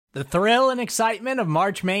The thrill and excitement of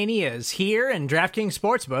March Mania is here, and DraftKings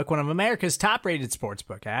Sportsbook, one of America's top-rated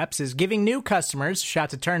sportsbook apps, is giving new customers a shot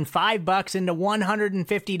to turn $5 into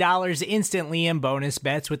 $150 instantly in bonus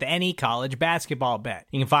bets with any college basketball bet.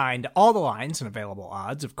 You can find all the lines and available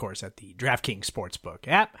odds, of course, at the DraftKings Sportsbook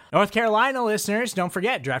app. North Carolina listeners, don't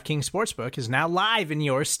forget, DraftKings Sportsbook is now live in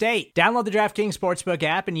your state. Download the DraftKings Sportsbook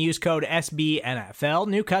app and use code SBNFL.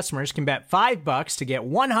 New customers can bet $5 to get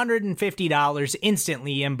 $150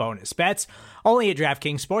 instantly in bonus bets, only at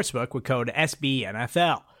DraftKings Sportsbook with code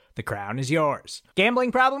SBNFL. The crown is yours.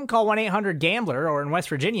 Gambling problem? Call 1-800-GAMBLER, or in West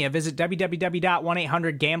Virginia, visit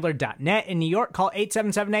www.1800gambler.net. In New York, call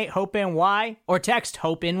 8778-HOPE-NY or text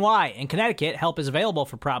HOPE-NY. In Connecticut, help is available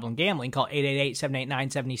for problem gambling. Call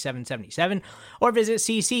 888-789-7777 or visit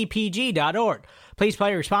ccpg.org. Please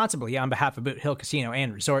play responsibly on behalf of Boot Hill Casino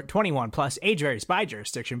and Resort. 21 plus, age varies by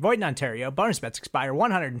jurisdiction. Void in Ontario. Bonus bets expire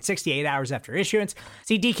 168 hours after issuance.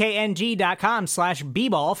 See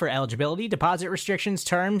dkng.com/bball for eligibility, deposit restrictions,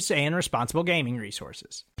 terms, and responsible gaming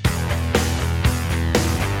resources.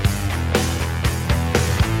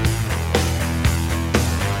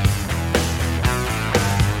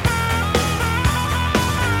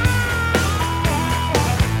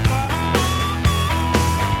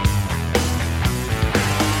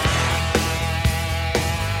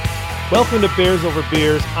 Welcome to Bears Over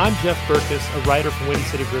Beers. I'm Jeff Berkus, a writer from Windy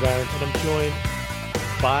City Gridiron, and I'm joined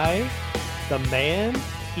by the man,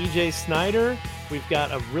 EJ Snyder. We've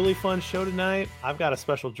got a really fun show tonight. I've got a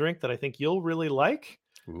special drink that I think you'll really like.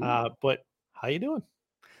 But how you doing?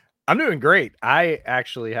 I'm doing great. I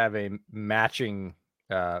actually have a matching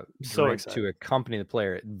drink to accompany the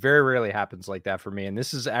player. It very rarely happens like that for me, and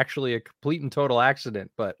this is actually a complete and total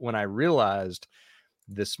accident. But when I realized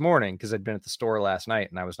this morning, because I'd been at the store last night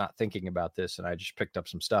and I was not thinking about this, and I just picked up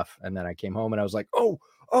some stuff, and then I came home and I was like, oh,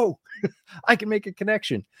 I can make a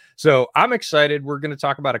connection. So I'm excited. We're going to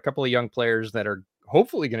talk about a couple of young players that are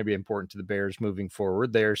hopefully going to be important to the Bears moving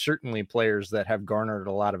forward. They are certainly players that have garnered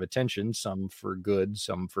a lot of attention, some for good,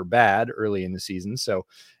 some for bad early in the season. So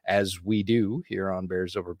as we do here on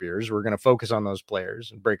Bears Over Beers, we're going to focus on those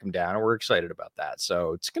players and break them down, and we're excited about that.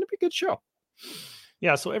 So it's going to be a good show.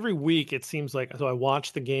 Yeah, so every week it seems like, so I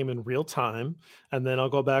watch the game in real time, and then I'll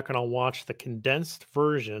go back and I'll watch the condensed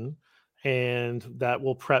version, and that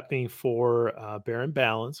will prep me for Bear and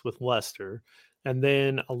Balance with Lester. And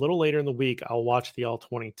then a little later in the week, I'll watch the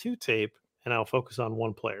All-22 tape, and I'll focus on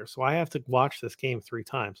one player. So I have to watch this game 3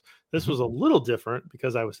 times. This was a little different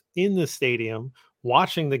because I was in the stadium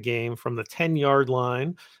watching the game from the 10-yard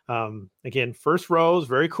line. Again, first row is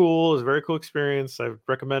very cool. It's a very cool experience. I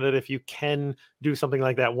recommend it if you can do something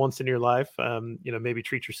like that once in your life. Maybe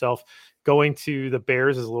treat yourself. Going to the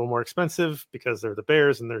Bears is a little more expensive because they're the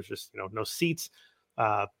Bears and there's just, no seats.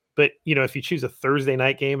 But, if you choose a Thursday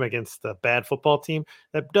night game against a bad football team,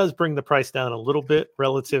 that does bring the price down a little bit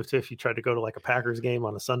relative to if you tried to go to like a Packers game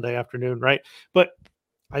on a Sunday afternoon, right? But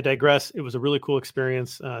I digress. It was a really cool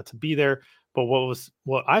experience to be there. But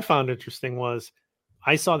what I found interesting was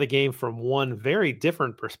I saw the game from one very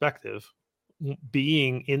different perspective,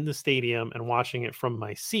 being in the stadium and watching it from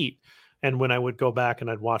my seat. And when I would go back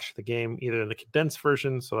and I'd watch the game either in the condensed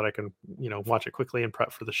version so that I can, watch it quickly and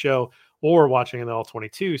prep for the show, or watching in the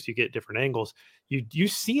All-22 so you get different angles, you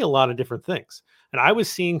see a lot of different things. And I was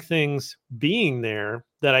seeing things being there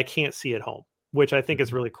that I can't see at home, which I think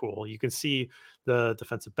is really cool. You can see the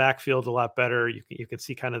defensive backfield a lot better. You can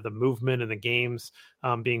see kind of the movement in the games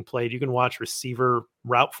being played. You can watch receiver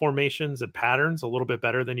route formations and patterns a little bit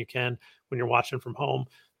better than you can when you're watching from home.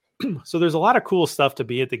 So there's a lot of cool stuff to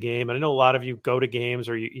be at the game. And I know a lot of you go to games,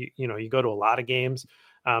 or you go to a lot of games,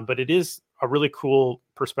 but it is a really cool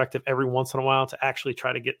perspective every once in a while to actually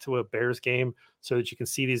try to get to a Bears game so that you can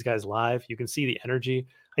see these guys live. You can see the energy.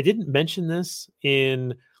 I didn't mention this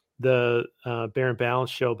in the Bear and Balance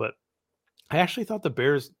show, but I actually thought the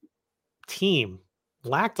Bears team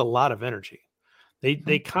lacked a lot of energy.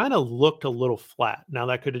 They kind of looked a little flat. Now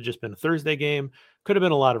that could have just been a Thursday game, could have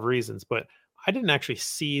been a lot of reasons, but I didn't actually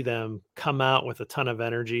see them come out with a ton of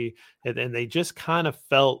energy, and they just kind of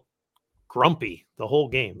felt grumpy the whole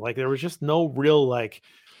game. Like there was just no real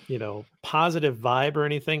positive vibe or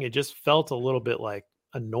anything. It just felt a little bit like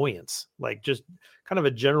annoyance, like just kind of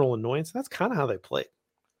a general annoyance. That's kind of how they played.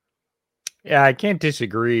 Yeah, I can't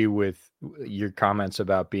disagree with your comments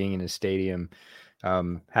about being in a stadium,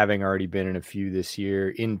 having already been in a few this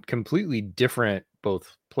year in completely different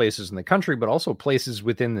both places in the country, but also places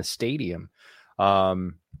within the stadium.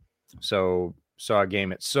 So saw a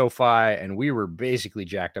game at SoFi, and we were basically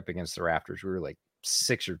jacked up against the rafters. We were like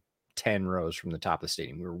 6 or 10 rows from the top of the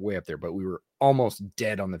stadium. We were way up there, but we were almost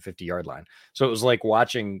dead on the 50-yard line. So it was like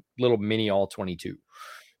watching little mini all 22.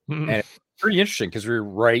 And it's pretty interesting because we were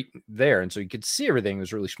right there. And so you could see everything. It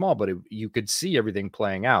was really small, but you could see everything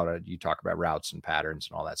playing out. You talk about routes and patterns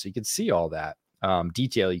and all that. So you could see all that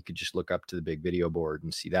detail. You could just look up to the big video board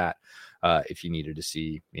and see that if you needed to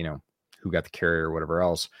see, who got the carry or whatever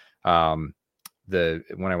else. When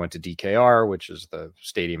I went to DKR, which is the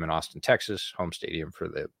stadium in Austin, Texas, home stadium for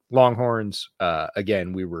the Longhorns,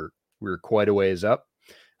 again, we were quite a ways up,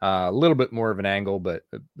 a little bit more of an angle, but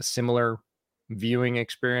a similar viewing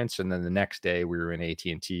experience. And then the next day we were in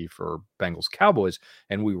AT&T for Bengals Cowboys,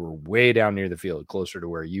 and we were way down near the field, closer to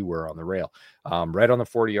where you were on the rail, right on the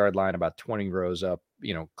 40-yard line, about 20 rows up,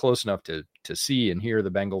 close enough to see and hear the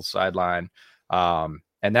Bengals sideline.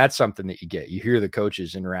 And that's something that you get. You hear the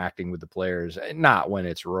coaches interacting with the players, not when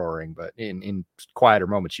it's roaring, but in quieter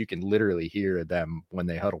moments, you can literally hear them when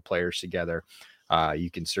they huddle players together.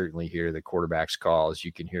 You can certainly hear the quarterback's calls.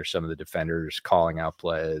 You can hear some of the defenders calling out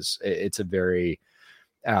plays. It's a very,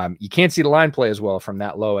 you can't see the line play as well from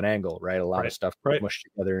that low an angle, right? A lot of stuff mushed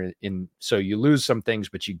together so you lose some things,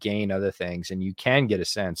 but you gain other things, and you can get a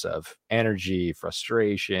sense of energy,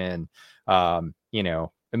 frustration,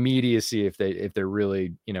 immediacy if they're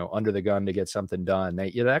really under the gun to get something done.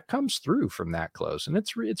 That comes through from that close, and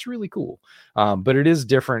it's really cool. But it is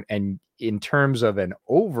different, and in terms of an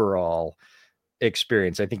overall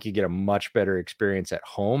experience, I think you get a much better experience at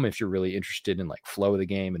home if you're really interested in like flow of the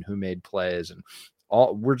game and who made plays and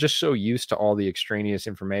all. We're just so used to all the extraneous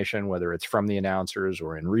information, whether it's from the announcers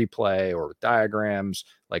or in replay or with diagrams.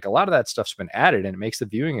 Like a lot of that stuff's been added, and it makes the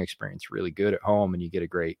viewing experience really good at home, and you get a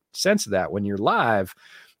great sense of that. When you're live,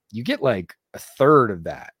 you get like a third of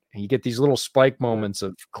that, and you get these little spike moments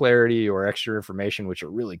of clarity or extra information, which are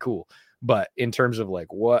really cool. But in terms of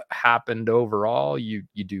like what happened overall, you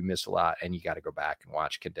do miss a lot, and you got to go back and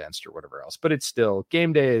watch condensed or whatever else. But it's still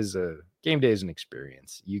game day is an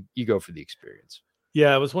experience. You go for the experience.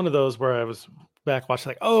 Yeah, it was one of those where I was back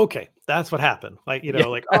watching, like, oh, okay, that's what happened. Like,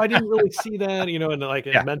 like, oh, I didn't really see that, and like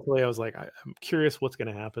mentally I was like, I'm curious what's going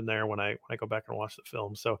to happen there when I go back and watch the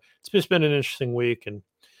film. So it's just been an interesting week, and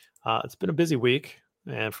it's been a busy week,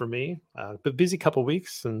 and for me, but busy couple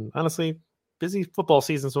weeks, and honestly, busy football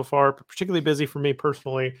season so far, particularly busy for me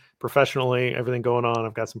personally, professionally, everything going on.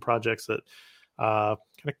 I've got some projects that kind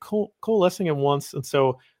of coalescing at once. And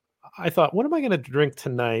so I thought, what am I going to drink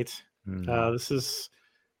tonight? This is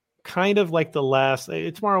kind of like the last,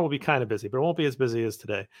 tomorrow will be kind of busy, but it won't be as busy as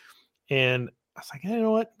today. And I was like, hey, you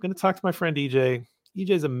know what? I'm going to talk to my friend EJ.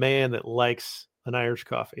 EJ's a man that likes an Irish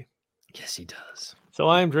coffee. Yes, he does. So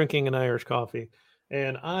I'm drinking an Irish coffee,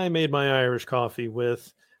 and I made my Irish coffee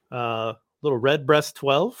with little Redbreast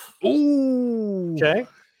 12. Ooh. Okay.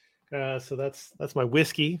 So that's my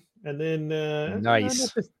whiskey. And then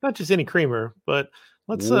nice. Not just any creamer, but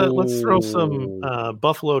let's throw some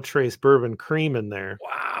Buffalo Trace bourbon cream in there.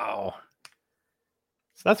 Wow.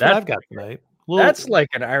 So that's what I've got tonight. That's like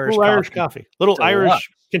an Irish coffee. Little Irish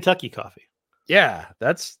Kentucky coffee. Yeah,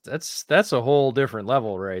 that's a whole different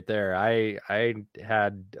level right there. I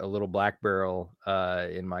had a little Black Barrel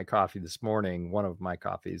in my coffee this morning, one of my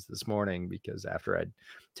coffees this morning, because after I'd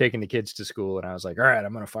taken the kids to school, and I was like, all right,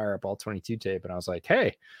 I'm going to fire up all 22 tape. And I was like,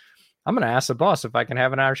 hey, I'm going to ask the boss if I can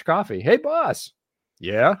have an Irish coffee. Hey, boss.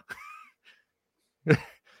 Yeah.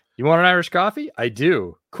 You want an Irish coffee? I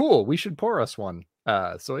do. Cool. We should pour us one.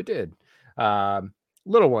 So I did.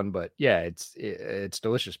 Little one, but yeah, it's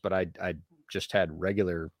delicious. But I just had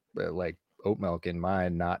regular like oat milk in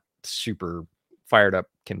mine, not super fired up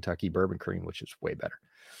Kentucky bourbon cream, which is way better.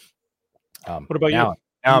 What about now, you?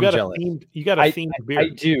 Now I'm jealous. You got a themed beer. I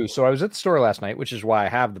do. So I was at the store last night, which is why I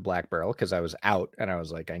have the Black Barrel, because I was out and I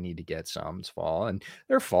was like, I need to get some. It's fall, and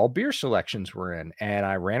their fall beer selections were in. And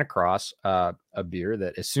I ran across a beer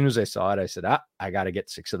that as soon as I saw it, I said, I got to get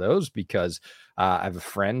 6 of those, because I have a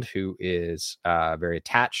friend who is very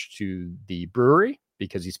attached to the brewery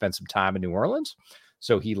because he spent some time in New Orleans.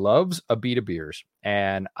 So he loves Abita beers.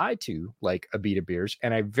 And I too like Abita beers.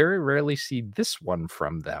 And I very rarely see this one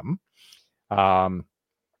from them. And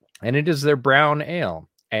it is their brown ale.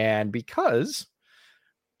 And because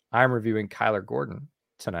I'm reviewing Kyler Gordon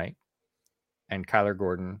tonight, and Kyler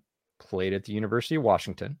Gordon played at the University of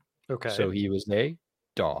Washington. Okay. So he was a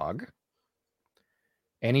dog.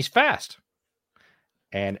 And he's fast.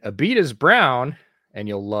 And Abita's brown, and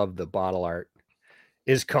you'll love the bottle art,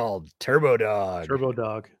 is called Turbo Dog.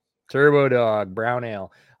 Turbo Dog brown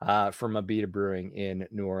ale from Abita Brewing in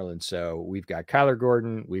New Orleans. So we've got Kyler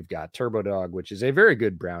Gordon, we've got Turbo Dog, which is a very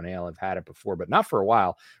good brown ale. I've had it before, but not for a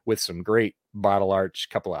while, with some great bottle art, just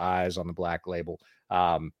a couple of eyes on the black label.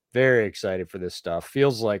 Very excited for this stuff.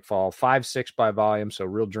 Feels like fall. 5.6 by volume, so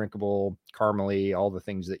real drinkable, caramely, all the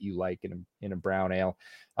things that you like in a brown ale.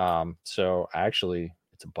 So actually,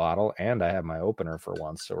 it's a bottle, and I have my opener for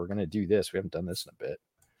once. So we're gonna do this. We haven't done this in a bit.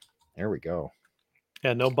 There we go.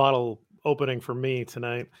 Yeah, no bottle opening for me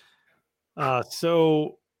tonight.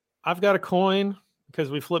 So I've got a coin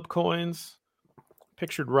because we flip coins.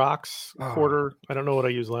 Pictured rocks quarter. I don't know what I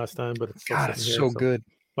used last time, but it's God, it's so good.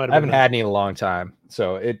 I haven't had any in a long time,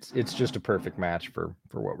 so it's just a perfect match for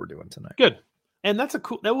what we're doing tonight. Good, and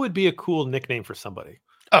that would be a cool nickname for somebody.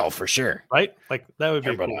 Oh, for sure, right? Like that would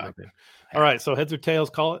be a cool nickname. All right, so heads or tails,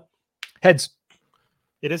 call it. Heads.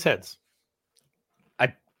 It is heads.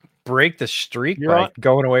 I break the streak by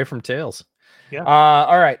going away from tails. Yeah.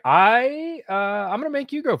 All right, I'm gonna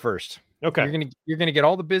make you go first. Okay. You're gonna get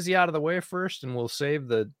all the busy out of the way first, and we'll save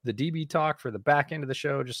the DB talk for the back end of the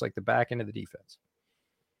show, just like the back end of the defense.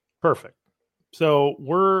 Perfect. So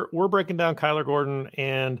we're breaking down Kyler Gordon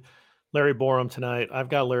and Larry Borom tonight. I've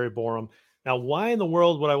got Larry Borom. Now, why in the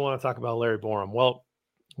world would I want to talk about Larry Borom? Well,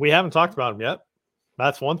 we haven't talked about him yet.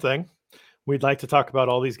 That's one thing. We'd like to talk about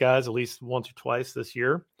all these guys at least once or twice this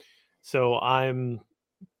year. So I'm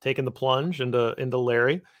taking the plunge into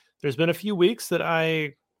Larry. There's been a few weeks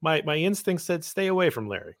that my instinct said stay away from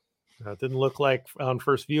Larry. It didn't look like on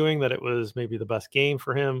first viewing that it was maybe the best game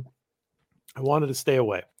for him. I wanted to stay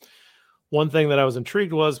away. One thing that I was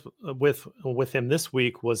intrigued was with him this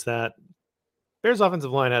week was that Bears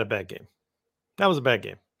offensive line had a bad game. That was a bad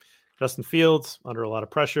game. Justin Fields under a lot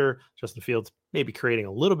of pressure. Justin Fields maybe creating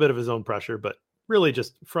a little bit of his own pressure, but really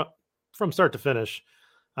just from start to finish,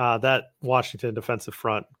 that Washington defensive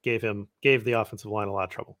front gave the offensive line a lot of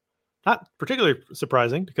trouble. Not particularly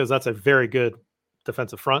surprising because that's a very good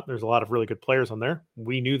defensive front. There's a lot of really good players on there.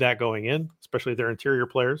 We knew that going in, especially their interior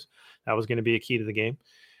players. That was going to be a key to the game.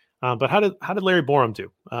 But how did Larry Borom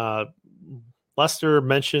do? Lester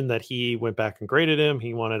mentioned that he went back and graded him.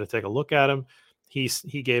 He wanted to take a look at him. He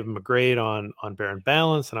gave him a grade on Bear and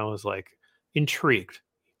Balance, and I was like intrigued.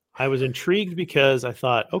 I was intrigued because I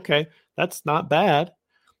thought, okay, that's not bad.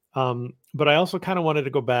 But I also kind of wanted to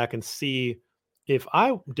go back and see if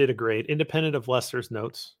I did a grade independent of Lester's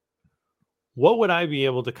notes, what would I be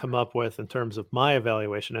able to come up with in terms of my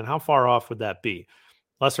evaluation, and how far off would that be?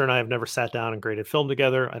 Lester and I have never sat down and graded film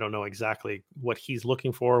together. I don't know exactly what he's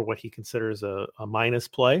looking for, what he considers a minus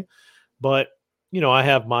play, but I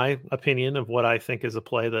have my opinion of what I think is a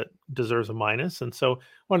play that deserves a minus. And so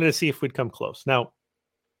wanted to see if we'd come close. Now,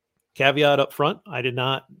 caveat up front, I did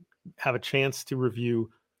not have a chance to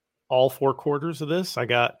review all 4 quarters of this. I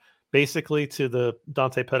got basically to the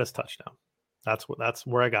Dante Pettis touchdown. That's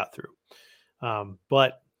where I got through.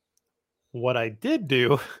 But what I did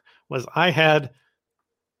do was I had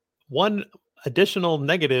one additional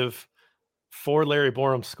negative for Larry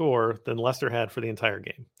Borom's score than Lester had for the entire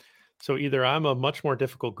game. So either I'm a much more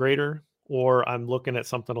difficult grader or I'm looking at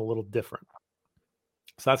something a little different.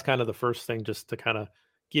 So that's kind of the first thing, just to kind of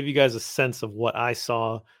give you guys a sense of what I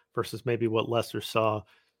saw versus maybe what Lester saw.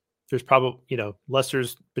 There's probably,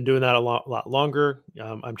 Lester's been doing that a lot longer.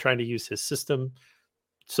 I'm trying to use his system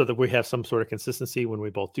so that we have some sort of consistency when we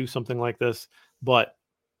both do something like this. But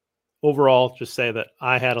overall, just say that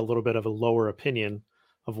I had a little bit of a lower opinion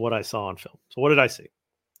of what I saw on film. So what did I see?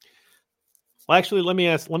 Well, actually, let me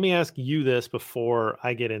ask you this before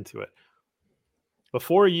I get into it.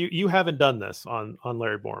 Before you haven't done this on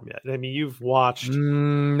Larry Borom yet. I mean, you've watched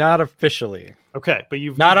not officially. Okay, but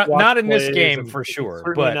you've not in this game for sure.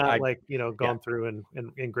 Certainly but not gone through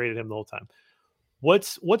and graded him the whole time.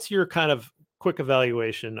 What's your kind of quick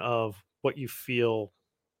evaluation of what you feel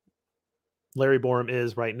Larry Borom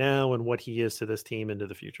is right now and what he is to this team into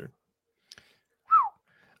the future?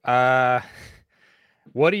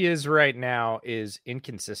 What he is right now is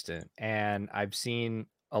inconsistent, and I've seen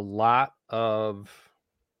a lot of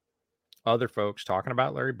other folks talking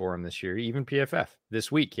about Larry Borom this year. Even PFF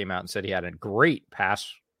this week came out and said he had a great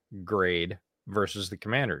pass grade versus the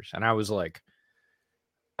Commanders. And I was like,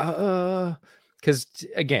 because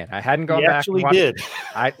again, I hadn't gone back. Actually did.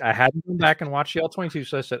 I hadn't gone back and watched the L22.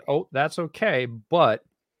 So I said, oh, that's okay. But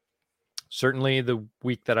certainly the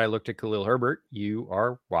week that I looked at Khalil Herbert, you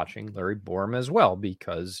are watching Larry Borom as well,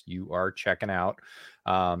 because you are checking out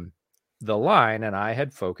the line, and I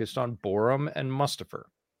had focused on Borom and Mustafa.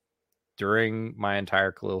 During my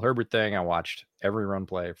entire Khalil Herbert thing, I watched every run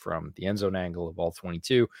play from the end zone angle of all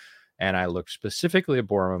 22, and I looked specifically at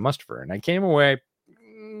Borom and Mustafa, and I came away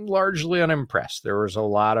largely unimpressed. There was a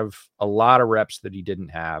lot of reps that he didn't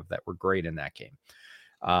have that were great in that game.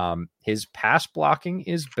 His pass blocking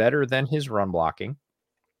is better than his run blocking.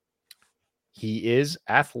 He is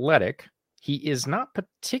athletic. He is not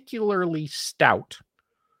particularly stout.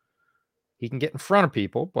 He can get in front of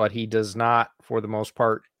people, but he does not, for the most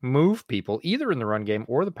part, move people either in the run game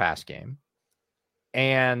or the pass game.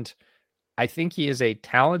 And I think he is a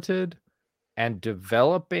talented and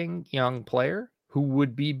developing young player who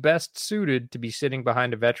would be best suited to be sitting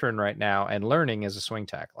behind a veteran right now and learning as a swing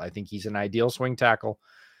tackle. I think he's an ideal swing tackle.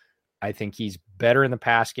 I think he's better in the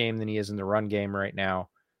pass game than he is in the run game right now.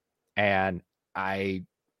 And I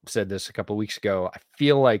said this a couple of weeks ago. I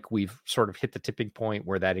feel like we've sort of hit the tipping point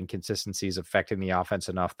where that inconsistency is affecting the offense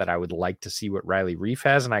enough that I would like to see what Riley Reif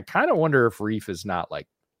has. And I kind of wonder if Reif is not like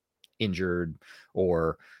injured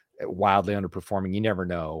or wildly underperforming. You never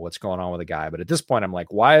know what's going on with the guy. But at this point, I'm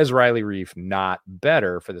like, why is Riley Reif not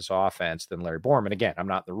better for this offense than Larry Borom? And again, I'm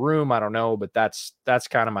not in the room. I don't know, but that's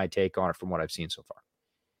kind of my take on it from what I've seen so far.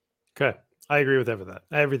 Okay. I agree with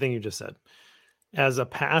everything you just said. As a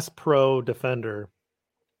pass pro defender,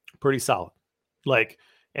 pretty solid. Like,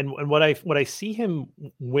 and what I see him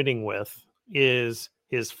winning with is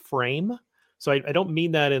his frame. So I don't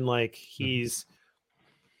mean that in like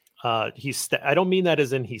I don't mean that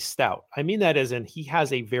as in he's stout. I mean that as in he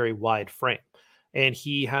has a very wide frame and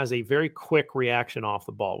he has a very quick reaction off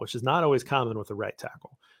the ball, which is not always common with a right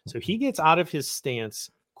tackle. So he gets out of his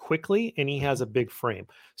stance quickly and he has a big frame.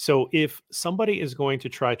 So if somebody is going to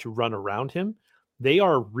try to run around him, they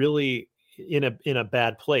are really in a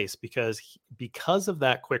bad place because of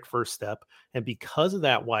that quick first step and because of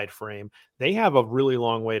that wide frame, they have a really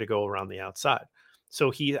long way to go around the outside. So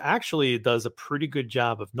he actually does a pretty good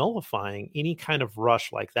job of nullifying any kind of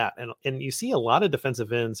rush like that. And you see a lot of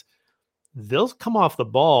defensive ends, they'll come off the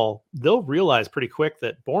ball, they'll realize pretty quick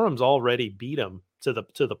that Borom's already beat them to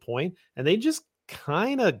the point, and they just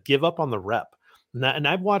kind of give up on the rep. And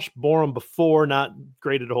I've watched Borom before, not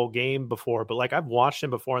graded a whole game before, but like I've watched him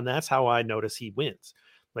before, and that's how I notice he wins.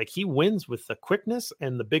 Like he wins with the quickness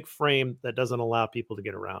and the big frame that doesn't allow people to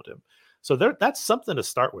get around him. So that's something to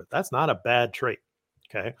start with. That's not a bad trait.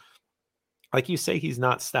 Okay. Like you say, he's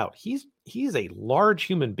not stout. He's a large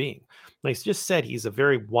human being. Like I just said, he's a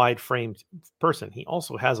very wide framed person. He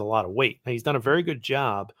also has a lot of weight. And he's done a very good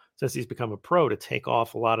job since he's become a pro to take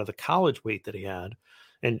off a lot of the college weight that he had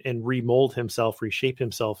and remold himself, reshape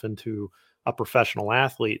himself into a professional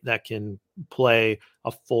athlete that can play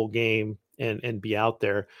a full game and be out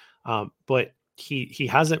there. But he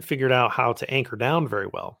hasn't figured out how to anchor down very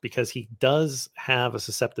well because he does have a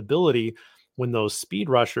susceptibility when those speed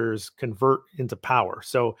rushers convert into power.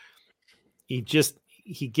 So he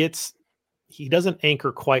doesn't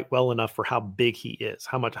anchor quite well enough for how big he is,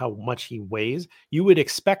 how much he weighs. You would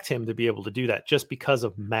expect him to be able to do that just because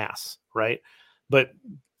of mass, right? But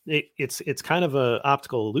it's kind of an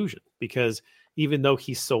optical illusion because even though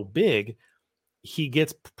he's so big, he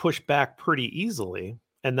gets pushed back pretty easily,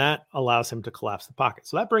 and that allows him to collapse the pocket.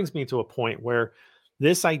 So that brings me to a point where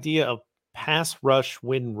this idea of pass rush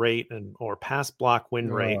win rate or pass block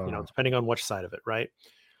win rate, depending on which side of it, right?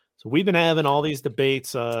 So we've been having all these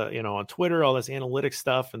debates, on Twitter, all this analytic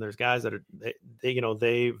stuff, and there's guys that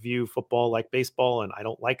they view football like baseball, and I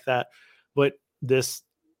don't like that. But this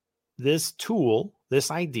tool, this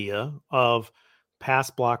idea of pass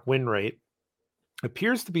block win rate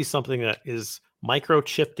appears to be something that is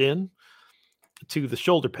microchipped in to the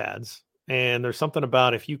shoulder pads. And there's something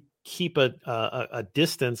about if you keep a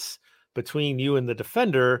distance between you and the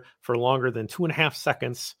defender for longer than 2.5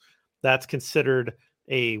 seconds, that's considered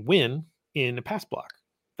a win in a pass block.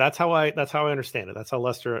 That's how I understand it. That's how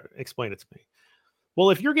Lester explained it to me. Well,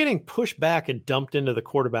 if you're getting pushed back and dumped into the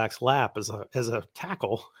quarterback's lap as a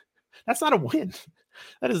tackle, that's not a win.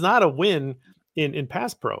 That is not a win in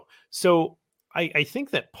pass pro. So I think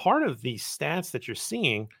that part of these stats that you're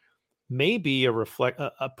seeing may be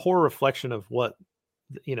a poor reflection of what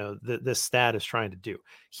this stat is trying to do.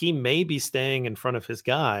 He may be staying in front of his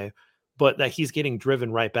guy, but that he's getting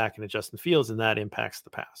driven right back into Justin Fields, and that impacts the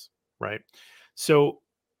pass, right? So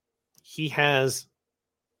he has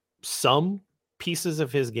some pieces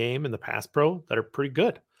of his game in the pass pro that are pretty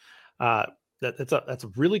good. That's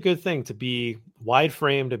a really good thing to be wide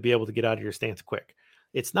frame, to be able to get out of your stance quick.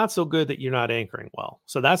 It's not so good that you're not anchoring well.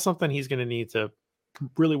 So that's something he's going to need to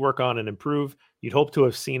really work on and improve. You'd hope to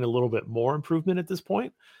have seen a little bit more improvement at this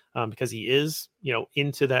point because he is,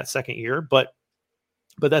 into that second year, but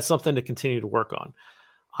that's something to continue to work on.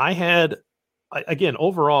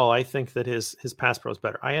 Overall, I think that his pass pro is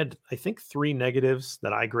better. I think 3 negatives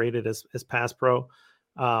that I graded as pass pro.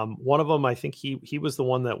 One of them, I think he was the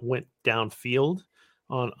one that went downfield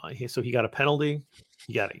so he got a penalty.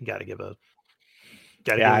 You got to give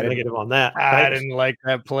Got to give a negative on that. I didn't like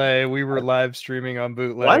that play. We were live streaming on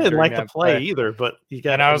Bootleg. Well, I didn't like the play either, but you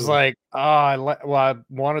got. And I was like, I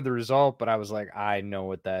wanted the result, but I was like, I know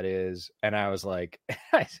what that is, and I was like,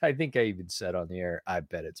 I think I even said on the air, I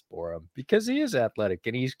bet it's Borom, because he is athletic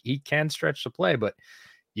and he can stretch the play, but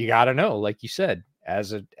you got to know, like you said,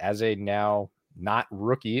 as a now not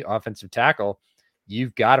rookie offensive tackle,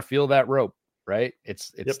 you've got to feel that rope. Right.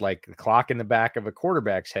 It's like the clock in the back of a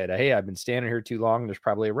quarterback's head. Hey, I've been standing here too long. There's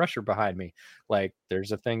probably a rusher behind me. Like,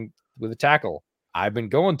 there's a thing with a tackle. I've been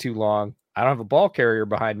going too long. I don't have a ball carrier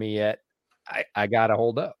behind me yet. I got to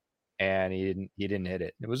hold up. And he didn't hit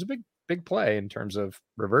it. It was a big play in terms of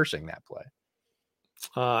reversing that play.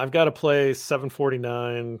 I've got to play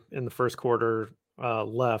 7:49 in the first quarter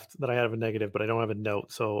left that I have a negative, but I don't have a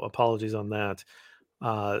note. So apologies on that.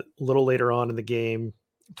 A little later on in the game,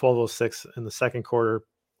 12:06 in the second quarter,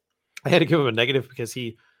 I had to give him a negative because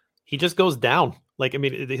he just goes down. Like, I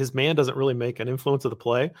mean, his man doesn't really make an influence of the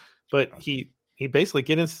play, but he basically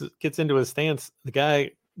gets into his stance. The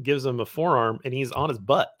guy gives him a forearm and he's on his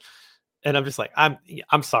butt. And I'm just like,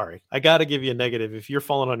 I'm sorry. I got to give you a negative. If you're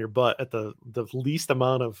falling on your butt at the least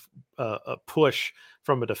amount of a push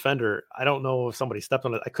from a defender, I don't know if somebody stepped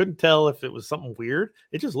on it. I couldn't tell if it was something weird.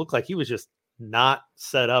 It just looked like he was just not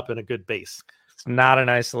set up in a good base. It's not an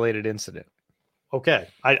isolated incident. Okay.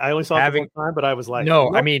 I only saw it one time, but I was like,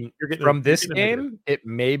 no, I mean, from this game, it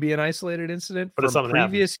may be an isolated incident. But from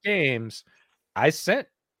previous games, I sent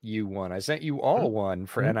you one. I sent you all one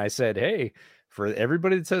and I said, hey, for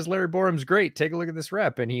everybody that says Larry Borom's great, take a look at this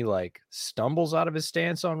rep. And he like stumbles out of his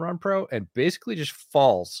stance on Run Pro and basically just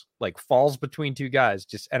falls between two guys.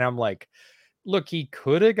 And I'm like, look, he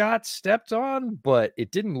could have got stepped on, but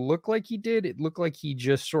it didn't look like he did. It looked like he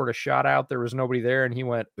just sort of shot out. There was nobody there and he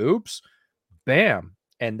went, oops, bam.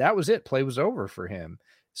 And that was it. Play was over for him.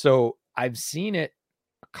 So I've seen it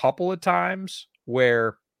a couple of times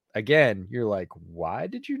where, again, you're like, why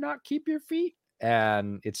did you not keep your feet?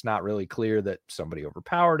 And it's not really clear that somebody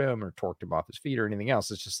overpowered him or torqued him off his feet or anything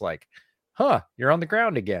else. It's just like, you're on the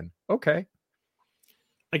ground again. Okay.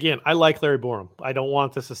 Again, I like Larry Borom. I don't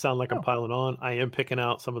want this to sound like I'm piling on. I am picking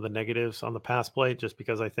out some of the negatives on the pass play just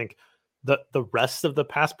because I think the rest of the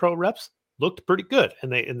pass pro reps looked pretty good,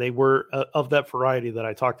 and they were of that variety that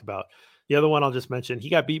I talked about. The other one I'll just mention, he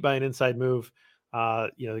got beat by an inside move.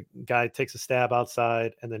 The guy takes a stab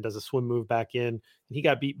outside and then does a swim move back in, and he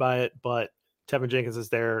got beat by it, but Tevin Jenkins is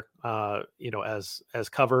there, as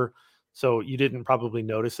cover. So you didn't probably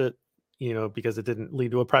notice it, because it didn't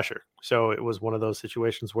lead to a pressure. So it was one of those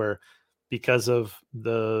situations where, because of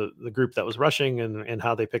the group that was rushing and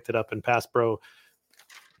how they picked it up in pass pro,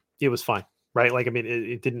 it was fine, right? Like, I mean,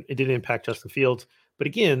 it didn't impact Justin Fields. But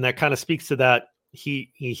again, that kind of speaks to that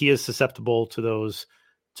he is susceptible to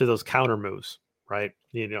those counter moves, right?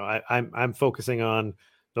 I'm focusing on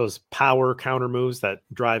those power counter moves that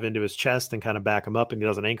drive into his chest and kind of back him up, and he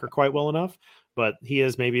doesn't anchor quite well enough. But he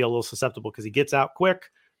is maybe a little susceptible because he gets out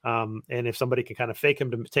quick. And if somebody can kind of fake him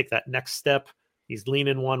to take that next step, he's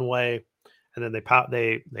leaning one way, and then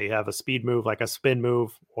they have a speed move, like a spin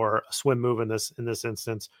move or a swim move in this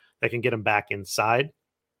instance, that can get him back inside.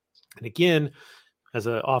 And again, as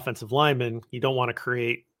an offensive lineman, you don't want to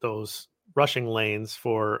create those rushing lanes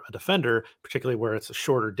for a defender, particularly where it's a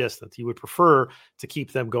shorter distance. You would prefer to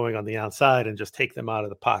keep them going on the outside and just take them out of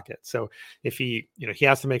the pocket. So if he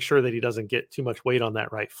has to make sure that he doesn't get too much weight on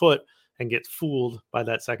that right foot and get fooled by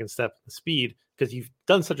that second step in the speed, because you've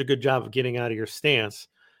done such a good job of getting out of your stance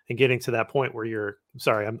and getting to that point where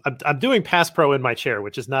I'm doing pass pro in my chair,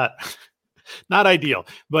 which is not ideal,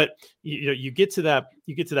 but you get to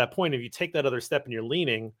that point. If you take that other step and you're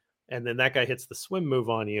leaning, and then that guy hits the swim move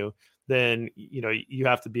on you, then you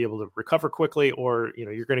have to be able to recover quickly, or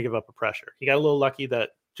you're going to give up a pressure. He got a little lucky that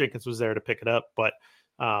Jenkins was there to pick it up, but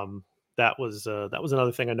that was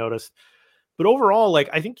another thing I noticed. But overall, like,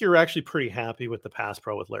 I think you're actually pretty happy with the pass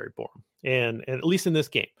pro with Larry Borom, and at least in this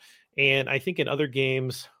game. And I think in other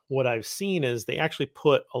games, what I've seen is they actually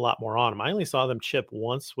put a lot more on him. I only saw them chip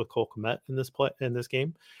once with Cole Kmet in this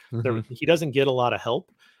game. Mm-hmm. He doesn't get a lot of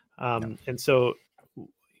help, and so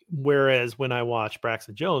whereas when I watch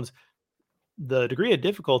Braxton Jones, the degree of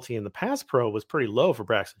difficulty in the pass pro was pretty low for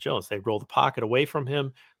Braxton Jones. They'd roll the pocket away from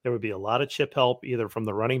him. There would be a lot of chip help either from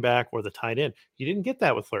the running back or the tight end. You didn't get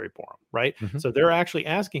that with Larry Borom, right? Mm-hmm. So they're actually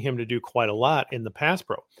asking him to do quite a lot in the pass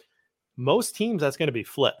pro. Most teams, that's going to be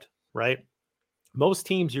flipped, right? Most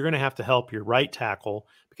teams, you're going to have to help your right tackle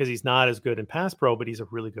because he's not as good in pass pro, but he's a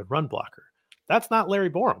really good run blocker. That's not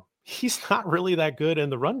Larry Borom. He's not really that good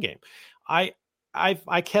in the run game. I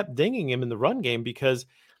kept dinging him in the run game because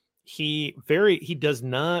he does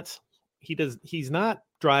not he's not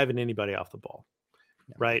driving anybody off the ball.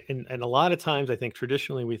 Right. And a lot of times I think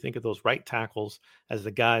traditionally we think of those right tackles as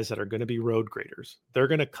the guys that are going to be road graders. They're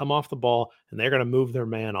going to come off the ball and they're going to move their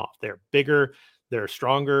man off. They're bigger, they're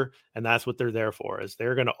stronger, and that's what they're there for, is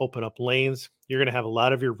they're going to open up lanes. You're going to have a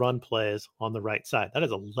lot of your run plays on the right side. That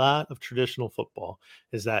is a lot of traditional football,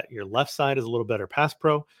 is that your left side is a little better pass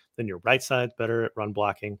pro, then your right side's better at run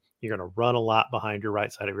blocking. You're going to run a lot behind your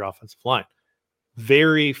right side of your offensive line.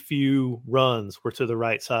 Very few runs were to the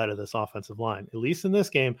right side of this offensive line. At least in this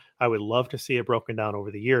game, I would love to see it broken down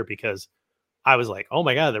over the year, because I was like, oh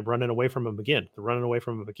my God, they're running away from him again. They're running away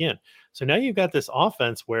from him again. So now you've got this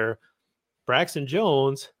offense where Braxton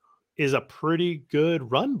Jones is a pretty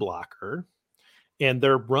good run blocker, and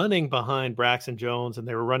they're running behind Braxton Jones, and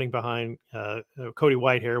they were running behind Cody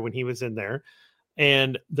Whitehair when he was in there,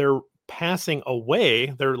 and they're passing away.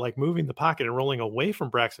 They're like moving the pocket and rolling away from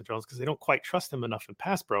Braxton Jones because they don't quite trust him enough in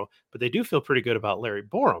pass pro, but they do feel pretty good about Larry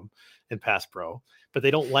Borom in pass pro, but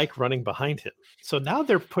they don't like running behind him. So now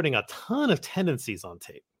they're putting a ton of tendencies on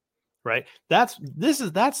tape, right? That's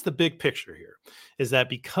the big picture here, is that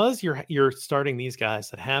because you're starting these guys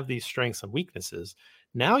that have these strengths and weaknesses,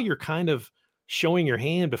 now you're kind of showing your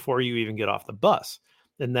hand before you even get off the bus,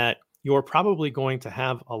 and that you're probably going to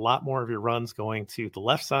have a lot more of your runs going to the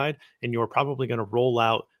left side, and you're probably going to roll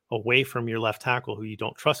out away from your left tackle who you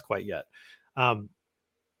don't trust quite yet. I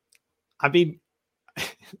mean,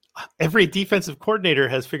 every defensive coordinator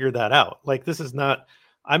has figured that out. Like,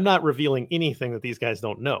 I'm not revealing anything that these guys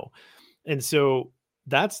don't know. And so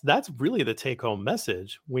that's really the take home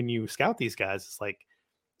message when you scout these guys. It's like,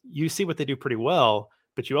 you see what they do pretty well,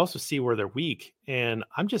 but you also see where they're weak. And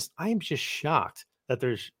I'm just shocked that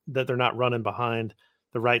they're not running behind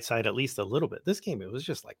the right side at least a little bit. This game, it was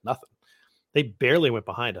just like nothing. They barely went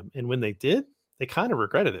behind him. And when they did, they kind of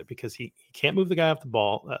regretted it, because he can't move the guy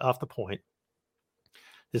off the point.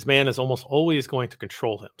 This man is almost always going to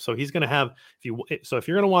control him. So he's going to have, if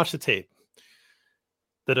you're going to watch the tape,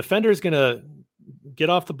 the defender is going to get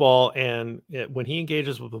off the ball, and when he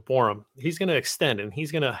engages with the Borom, he's going to extend, and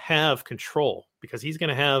he's going to have control, because he's going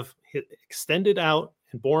to have extended out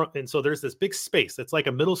and Borom. And so there's this big space. It's like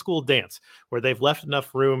a middle school dance where they've left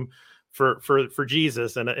enough room for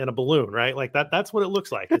Jesus and a balloon, right? Like that's what it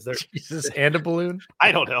looks like. Is there Jesus and a balloon?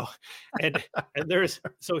 I don't know. And there's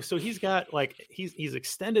so he's got, like, he's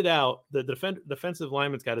extended out. The defensive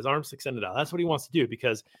lineman's got his arms extended out. That's what he wants to do,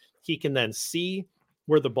 because he can then see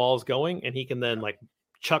where the ball's going, and he can then like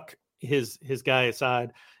chuck his guy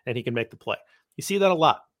aside, and he can make the play. You see that a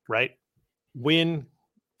lot, right? When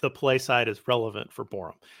the play side is relevant for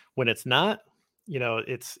Borom. When it's not,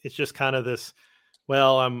 it's just kind of this,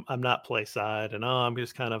 well, I'm not play side, and I'm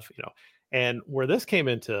just kind of, and where this came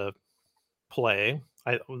into play,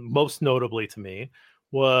 most notably to me,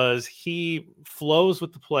 was he flows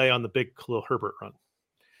with the play on the big Khalil Herbert run.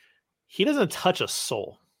 He doesn't touch a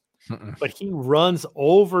soul, but he runs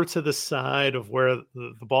over to the side of where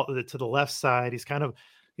the ball, to the left side. He's kind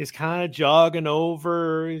of jogging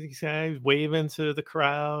over. He's kind of waving to the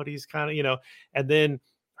crowd. He's kind of, and then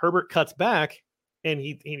Herbert cuts back, and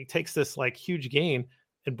he takes this like huge gain,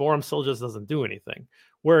 and Borom still just doesn't do anything.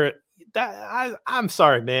 Where I'm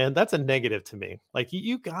sorry, man, that's a negative to me. Like,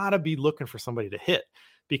 you gotta be looking for somebody to hit,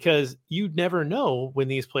 because you never know when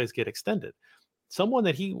these plays get extended. Someone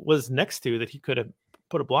that he was next to that he could have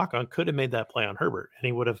put a block on could have made that play on Herbert, and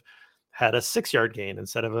he would have had a 6-yard gain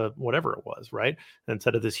instead of a whatever it was, right?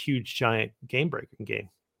 Instead of this huge giant game-breaking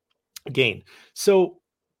gain. So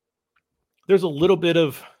there's a little bit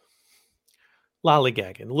of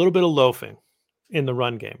lollygagging, a little bit of loafing in the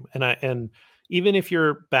run game. And even if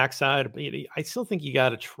you're backside, I still think you got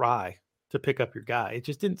to try to pick up your guy. It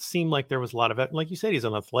just didn't seem like there was a lot of it. Like you said, he's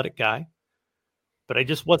an athletic guy, but I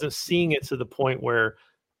just wasn't seeing it to the point where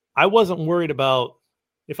I wasn't worried about,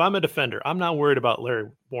 if I'm a defender, I'm not worried about Larry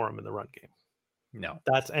Borom in the run game. No,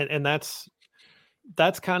 that's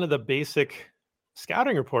kind of the basic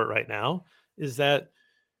scouting report right now, is that,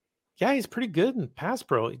 yeah, he's pretty good in pass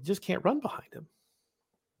pro. He just can't run behind him.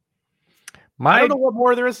 I don't know what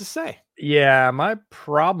more there is to say. Yeah, my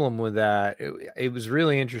problem with that, it was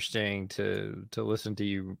really interesting to listen to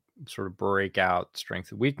you sort of break out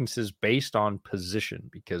strengths and weaknesses based on position,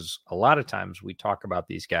 because a lot of times we talk about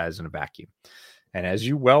these guys in a vacuum. And as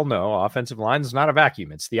you well know, offensive line is not a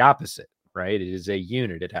vacuum. It's the opposite, right? It is a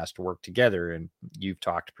unit. It has to work together. And you've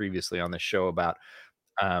talked previously on the show about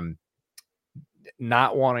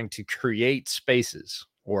not wanting to create spaces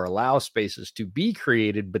or allow spaces to be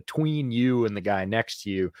created between you and the guy next to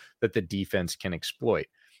you that the defense can exploit.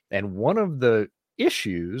 And one of the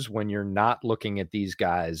issues when you're not looking at these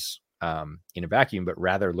guys in a vacuum, but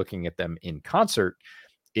rather looking at them in concert,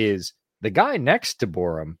 is the guy next to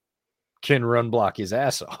Borom can run block his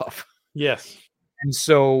ass off. Yes. And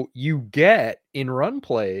so you get in run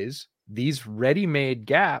plays these ready-made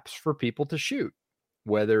gaps for people to shoot,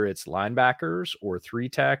 whether it's linebackers or three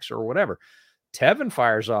techs or whatever. Tevin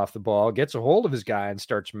fires off the ball, gets a hold of his guy and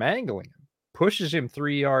starts mangling him, pushes him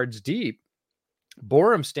 3 yards deep.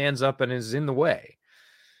 Borom stands up and is in the way,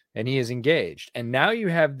 and he is engaged. And now you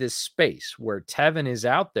have this space where Tevin is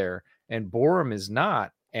out there and Borom is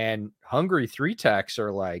not. And hungry three techs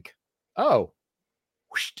are like, oh,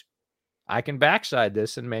 whoosh, I can backside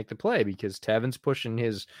this and make the play because Tevin's pushing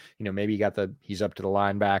his, maybe he's up to the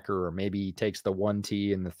linebacker, or maybe he takes the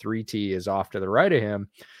 1T and the 3T is off to the right of him,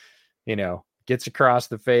 gets across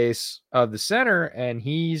the face of the center, and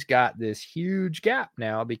he's got this huge gap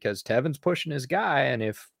now because Tevin's pushing his guy. And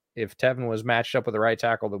if Tevin was matched up with the right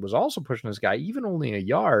tackle that was also pushing his guy, even only a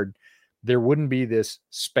yard, there wouldn't be this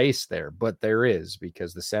space there, but there is,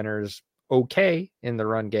 because the center's okay in the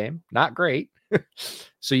run game, not great.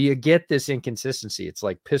 So you get this inconsistency. It's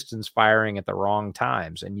like pistons firing at the wrong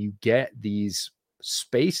times, and you get these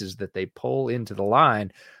spaces that they pull into the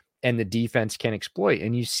line and the defense can exploit.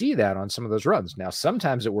 And you see that on some of those runs. Now,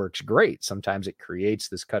 sometimes it works great. Sometimes it creates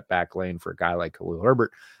this cutback lane for a guy like Khalil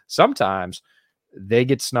Herbert. Sometimes they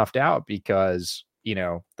get snuffed out because,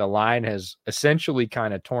 the line has essentially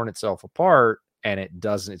kind of torn itself apart, and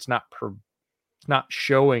it's not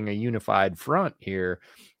showing a unified front here.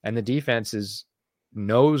 And the defense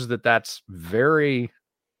knows that that's very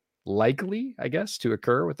likely, I guess, to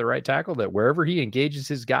occur with the right tackle, that wherever he engages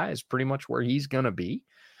his guy is pretty much where he's going to be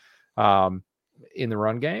in the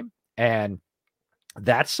run game. And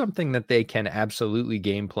that's something that they can absolutely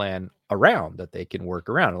game plan around, that they can work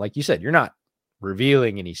around. And like you said, you're not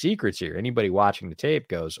revealing any secrets here. Anybody watching the tape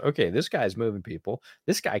goes, okay, this guy's moving people.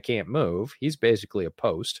 This guy can't move. He's basically a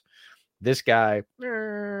post. This guy,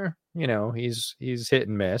 he's hit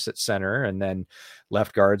and miss at center, and then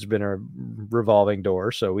left guard's been a revolving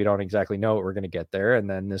door, so we don't exactly know what we're going to get there. And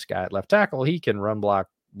then this guy at left tackle, he can run block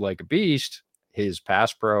like a beast. His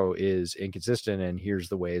pass pro is inconsistent, and here's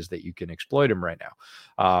the ways that you can exploit him right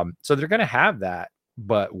now. So they're going to have that,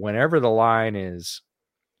 but whenever the line is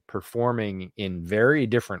performing in very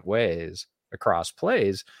different ways across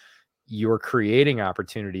plays, you're creating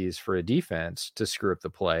opportunities for a defense to screw up the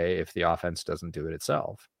play if the offense doesn't do it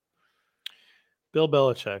itself. Bill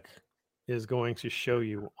Belichick is going to show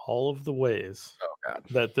you all of the ways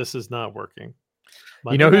that this is not working.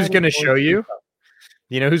 You know who's going to show you?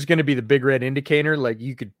 You know who's going to be the big red indicator? Like,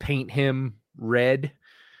 you could paint him red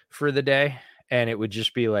for the day, and it would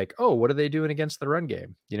just be like, oh, what are they doing against the run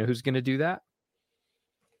game? You know who's going to do that?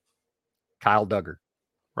 Kyle Duggar.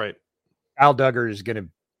 Right. Kyle Duggar is going to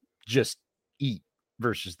just eat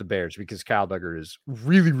versus the Bears, because Kyle Duggar is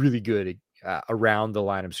really, really good around the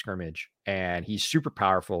line of scrimmage, and he's super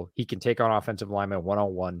powerful. He can take on offensive linemen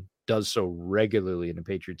one-on-one, does so regularly in the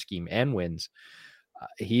Patriot scheme, and wins.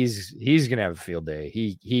 He's going to have a field day.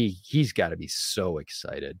 He's got to be so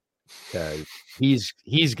excited. He's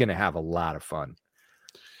going to have a lot of fun.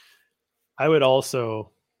 I would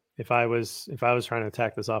also, if I was trying to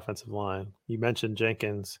attack this offensive line, you mentioned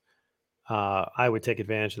Jenkins. I would take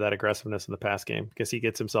advantage of that aggressiveness in the pass game, because he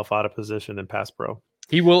gets himself out of position in pass pro.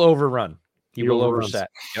 He will overrun. He will overset.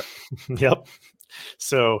 Yep. Yep.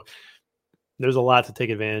 So there's a lot to take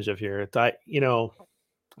advantage of here.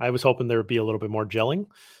 I was hoping there would be a little bit more gelling.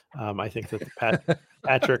 I think that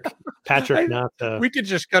Patrick, we could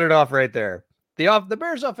just cut it off right there. The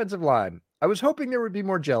Bears offensive line. I was hoping there would be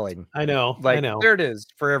more gelling. I know. There it is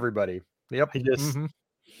for everybody. Yep.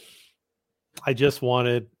 I just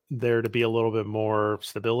wanted there to be a little bit more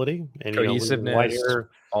stability and cohesiveness,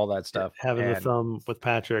 all that stuff. Having the thumb with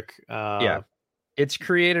Patrick. It's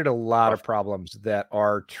created a lot of problems that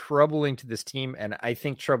are troubling to this team, and I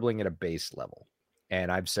think troubling at a base level.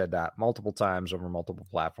 And I've said that multiple times over multiple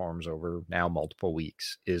platforms over now multiple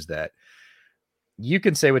weeks, is that you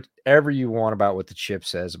can say whatever you want about what the chip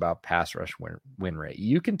says about pass rush win rate.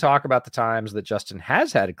 You can talk about the times that Justin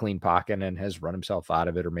has had a clean pocket and has run himself out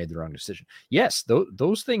of it or made the wrong decision. Yes,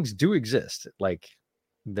 those things do exist. Like,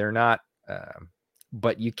 they're not,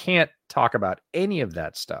 but you can't talk about any of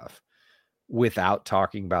that stuff without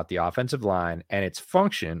talking about the offensive line and its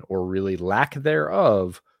function, or really lack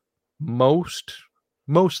thereof,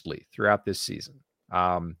 mostly throughout this season.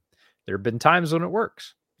 There have been times when it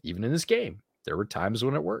works, even in this game. There were times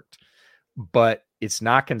when it worked, but it's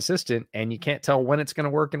not consistent, and you can't tell when it's going to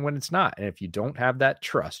work and when it's not. And if you don't have that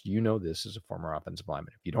trust, this as a former offensive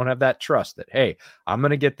lineman, if you don't have that trust that, hey, I'm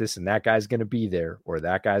going to get this and that guy's going to be there, or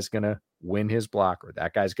that guy's going to win his block, or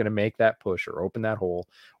that guy's going to make that push or open that hole,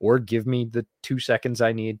 or give me the 2 seconds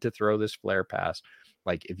I need to throw this flare pass.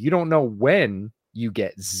 Like, if you don't know when you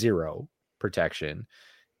get zero protection,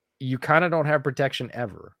 you kind of don't have protection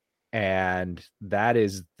ever. And that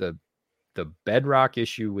is the bedrock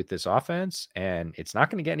issue with this offense. And it's not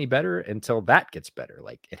going to get any better until that gets better.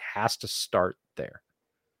 Like, it has to start there.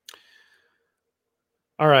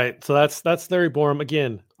 All right. So that's Larry Borom.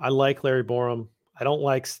 Again, I like Larry Borom. I don't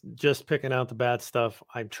like just picking out the bad stuff.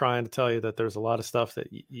 I'm trying to tell you that there's a lot of stuff that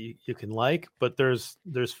you can like, but there's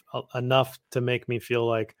enough to make me feel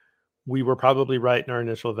like we were probably right in our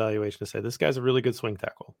initial evaluation to say this guy's a really good swing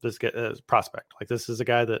tackle. This guy prospect. Like, this is a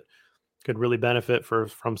guy that could really benefit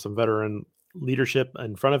from some veteran leadership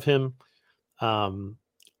in front of him.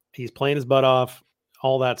 He's playing his butt off,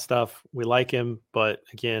 all that stuff. We like him, but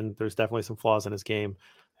again, there's definitely some flaws in his game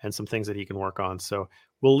and some things that he can work on. So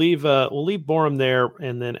we'll leave Borom there,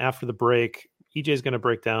 and then after the break, EJ is going to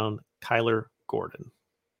break down Kyler Gordon.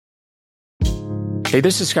 Hey,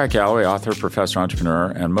 this is Scott Galloway, author, professor,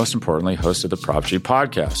 entrepreneur, and most importantly, host of the Prop G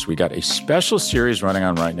podcast. We got a special series running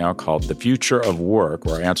on right now called The Future of Work,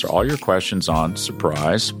 where I answer all your questions on,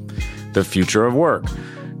 surprise, the future of work.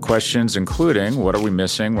 Questions including, what are we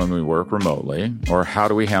missing when we work remotely? Or how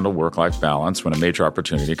do we handle work-life balance when a major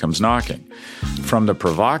opportunity comes knocking? From the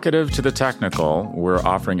provocative to the technical, we're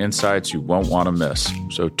offering insights you won't want to miss.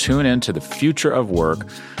 So tune in to The Future of Work,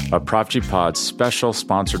 a Prop G Pod special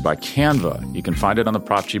sponsored by Canva. You can find it on the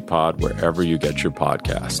Prop G Pod wherever you get your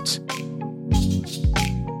podcasts.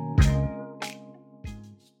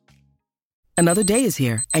 Another day is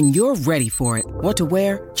here, and you're ready for it. What to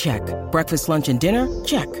wear? Check. Breakfast, lunch, and dinner?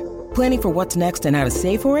 Check. Planning for what's next and how to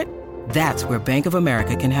save for it? That's where Bank of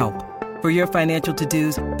America can help. For your financial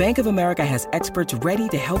to-dos, Bank of America has experts ready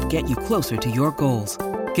to help get you closer to your goals.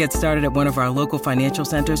 Get started at one of our local financial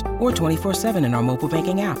centers or 24/7 in our mobile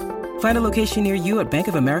banking app. Find a location near you at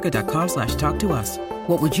bankofamerica.com/talktous.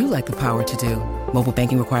 What would you like the power to do? Mobile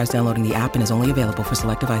banking requires downloading the app and is only available for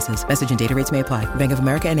select devices. Message and data rates may apply. Bank of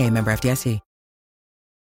America NA, member FDIC.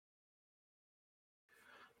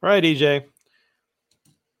 All right, EJ.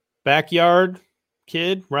 Backyard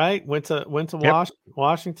kid, right? Went to Yep.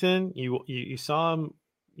 Washington. You saw him,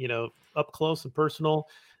 up close and personal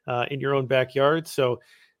in your own backyard. So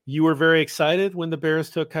you were very excited when the Bears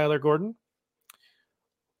took Kyler Gordon.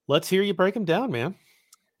 Let's hear you break him down, man.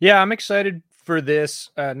 Yeah, I'm excited for this,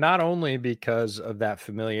 not only because of that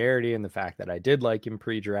familiarity and the fact that I did like him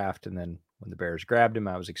pre-draft, and then when the Bears grabbed him,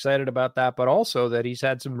 I was excited about that, but also that he's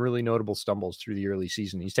had some really notable stumbles through the early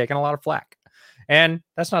season. He's taken a lot of flack, and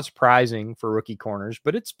that's not surprising for rookie corners,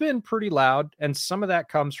 but it's been pretty loud, and some of that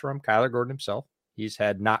comes from Kyler Gordon himself. He's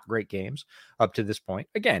had not great games up to this point.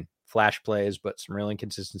 Again, flash plays, but some real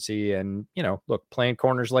inconsistency, and, look, playing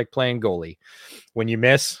corners like playing goalie. When you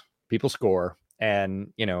miss, people score,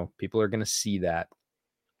 and, people are going to see that.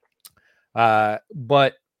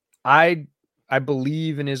 But I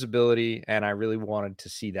believe in his ability, and I really wanted to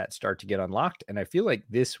see that start to get unlocked. And I feel like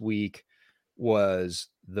this week was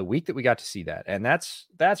the week that we got to see that. And that's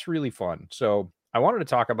really fun. So I wanted to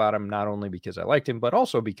talk about him, not only because I liked him, but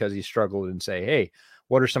also because he struggled, and say, hey,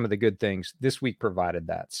 what are some of the good things? This week provided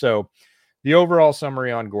that. So the overall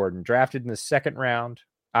summary on Gordon: drafted in the second round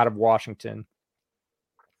out of Washington.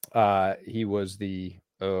 He was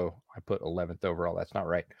I put 11th overall. That's not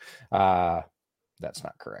right. That's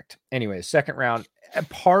not correct. Anyway, second round.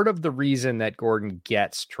 Part of the reason that Gordon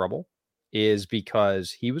gets trouble is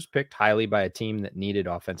because he was picked highly by a team that needed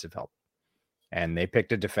offensive help, and they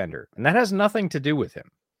picked a defender, and that has nothing to do with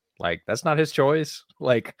him. Like, that's not his choice.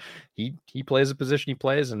 Like, he plays a position he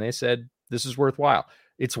plays, and they said, this is worthwhile.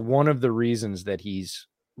 It's one of the reasons that he's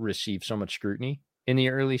received so much scrutiny in the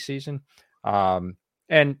early season.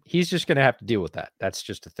 And he's just going to have to deal with that. That's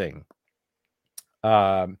just a thing.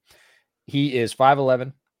 He is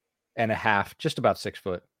 5'11 and a half, just about 6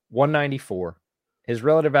 foot, 194. His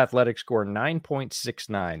relative athletic score,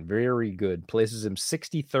 9.69. Very good. Places him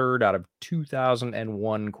 63rd out of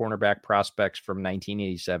 2001 cornerback prospects from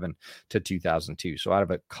 1987 to 2002. So out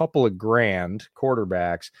of a couple of grand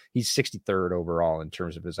quarterbacks, he's 63rd overall in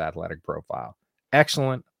terms of his athletic profile.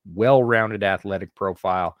 Excellent, well-rounded athletic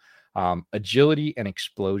profile. Agility and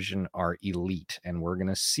explosion are elite, and we're going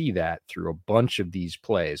to see that through a bunch of these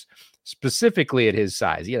plays, specifically at his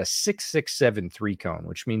size. He had a 6'6", 7'3" cone,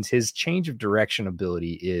 which means his change of direction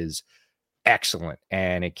ability is excellent.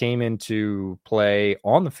 And it came into play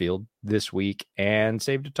on the field this week and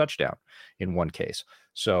saved a touchdown in one case.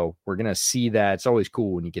 So we're going to see that. It's always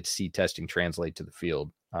cool when you get to see testing translate to the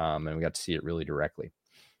field. And we got to see it really directly.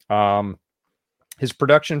 His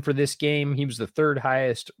production for this game, he was the third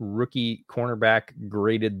highest rookie cornerback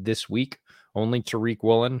graded this week. Only Tariq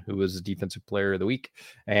Woolen, who was the defensive player of the week,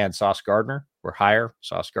 and Sauce Gardner were higher.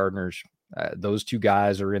 Sauce Gardner's, those two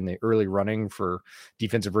guys are in the early running for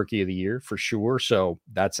defensive rookie of the year for sure. So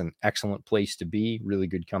that's an excellent place to be. Really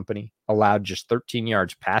good company. Allowed just 13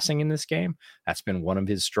 yards passing in this game. That's been one of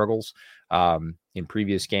his struggles in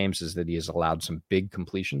previous games, is that he has allowed some big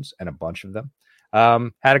completions and a bunch of them.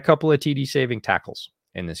 Had a couple of TD saving tackles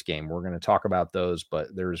in this game. We're going to talk about those,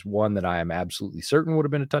 but there's one that I am absolutely certain would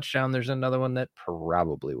have been a touchdown. There's another one that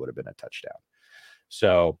probably would have been a touchdown.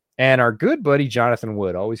 So, and our good buddy, Jonathan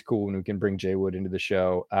Wood, always cool when we can bring Jay Wood into the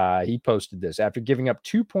show. He posted this after giving up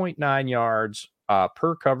 2.9 yards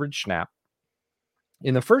per coverage snap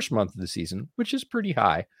in the first month of the season, which is pretty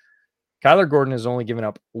high. Kyler Gordon has only given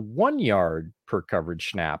up 1 yard per coverage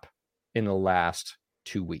snap in the last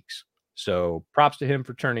 2 weeks. So props to him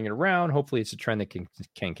for turning it around. Hopefully it's a trend that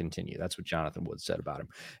can continue. That's what Jonathan Wood said about him.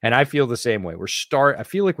 And I feel the same way. I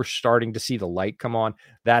feel like we're starting to see the light come on.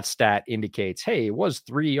 That stat indicates, hey, it was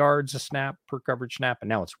 3 yards a snap per coverage snap, and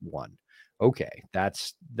now it's 1. Okay,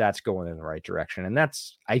 that's going in the right direction. And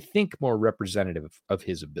that's, I think, more representative of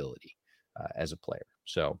his ability as a player.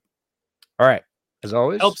 So, all right, as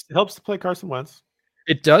always. Helps to play Carson Wentz.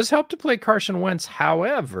 It does help to play Carson Wentz.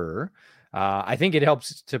 However, I think it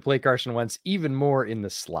helps to play Carson Wentz even more in the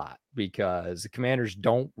slot, because the Commanders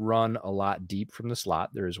don't run a lot deep from the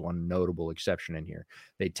slot. There is one notable exception in here.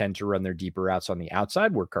 They tend to run their deeper routes on the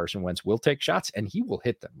outside, where Carson Wentz will take shots and he will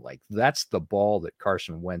hit them. Like, that's the ball that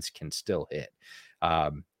Carson Wentz can still hit.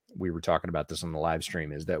 We were talking about this on the live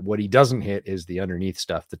stream, is that what he doesn't hit is the underneath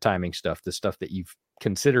stuff, the timing stuff, the stuff that you've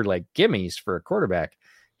considered like gimmies for a quarterback.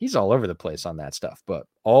 He's all over the place on that stuff. But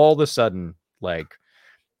all of a sudden, like,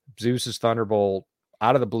 Zeus's Thunderbolt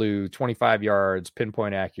out of the blue, 25 yards,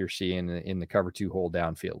 pinpoint accuracy in the cover 2 hole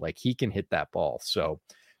downfield. Like, he can hit that ball. So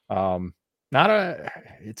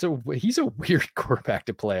he's a weird quarterback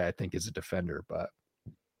to play, I think, as a defender, but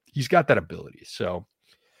he's got that ability. So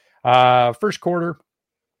first quarter,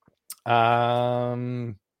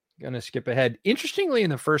 going to skip ahead. Interestingly, in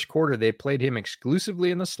the first quarter, they played him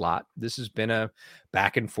exclusively in the slot. This has been a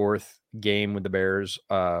back and forth game with the Bears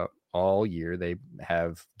all year. They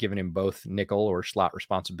have given him both nickel or slot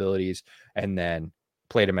responsibilities and then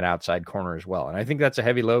played him at outside corner as well. And I think that's a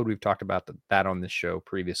heavy load. We've talked about that on this show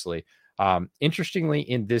previously. Interestingly,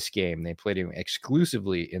 in this game, they played him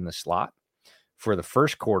exclusively in the slot for the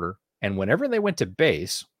first quarter. And whenever they went to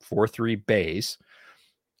base, 4-3 base,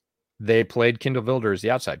 they played Kindle Vilder as the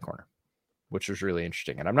outside corner, which was really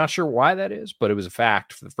interesting. And I'm not sure why that is, but it was a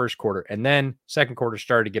fact for the first quarter. And then second quarter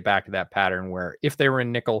started to get back to that pattern where if they were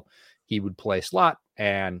in nickel, he would play slot.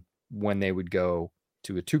 And when they would go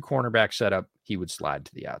to a 2 cornerback setup, he would slide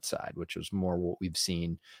to the outside, which was more what we've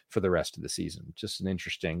seen for the rest of the season. Just an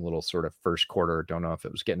interesting little sort of first quarter. Don't know if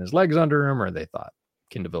it was getting his legs under him or they thought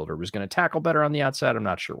Kindle Vilder was going to tackle better on the outside. I'm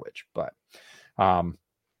not sure which, but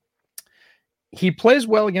he plays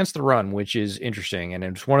well against the run, which is interesting. And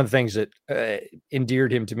it's one of the things that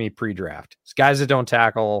endeared him to me pre-draft. It's guys that don't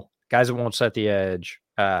tackle, guys that won't set the edge,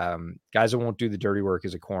 guys that won't do the dirty work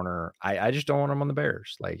as a corner. I just don't want him on the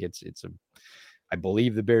Bears. Like, I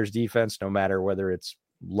believe the Bears defense, no matter whether it's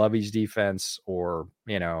Lovey's defense or,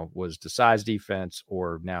 was Desai's defense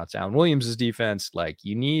or now it's Alan Williams' defense. Like,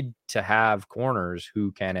 you need to have corners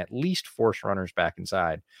who can at least force runners back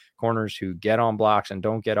inside. Corners who get on blocks and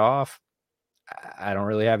don't get off, I don't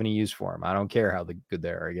really have any use for them. I don't care how good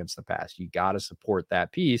they are against the pass. You got to support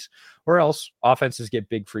that piece, or else offenses get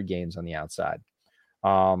big free gains on the outside.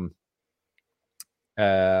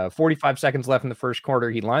 45 seconds left in the first quarter.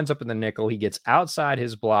 He lines up in the nickel. He gets outside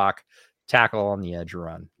his block, tackle on the edge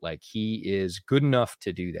run. Like, he is good enough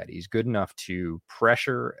to do that. He's good enough to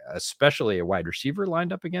pressure, especially a wide receiver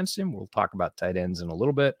lined up against him. We'll talk about tight ends in a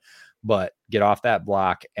little bit, but get off that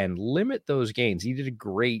block and limit those gains. He did a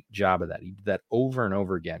great job of that. He did that over and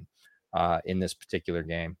over again in this particular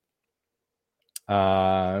game.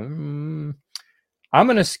 I'm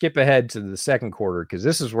going to skip ahead to the second quarter because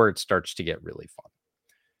this is where it starts to get really fun.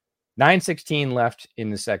 9:16 left in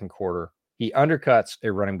the second quarter. He undercuts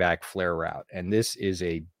a running back flare route, and this is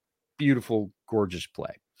a beautiful, gorgeous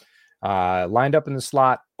play. Lined up in the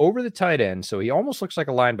slot over the tight end, so he almost looks like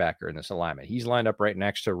a linebacker in this alignment. He's lined up right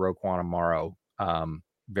next to Roquan Amaro,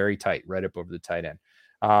 very tight, right up over the tight end.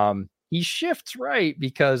 He shifts right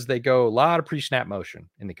because they go a lot of pre-snap motion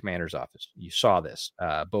in the Commander's office. You saw this,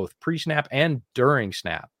 both pre-snap and during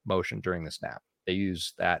snap motion during the snap. They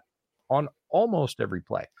use that on almost every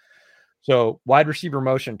play. So wide receiver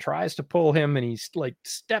motion tries to pull him, and he's like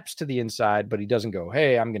steps to the inside, but he doesn't go,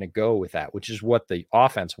 hey, I'm going to go with that, which is what the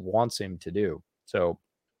offense wants him to do. So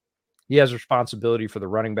he has responsibility for the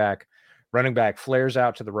running back. Running back flares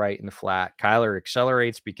out to the right in the flat. Kyler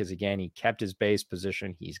accelerates because, again, he kept his base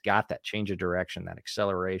position. He's got that change of direction, that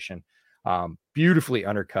acceleration. Beautifully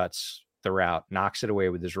undercuts the route, knocks it away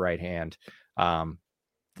with his right hand.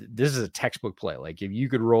 This is a textbook play. Like, if you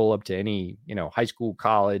could roll up to any, high school,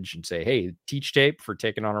 college and say, hey, teach tape for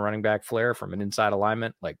taking on a running back flare from an inside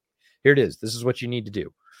alignment, like, here it is. This is what you need to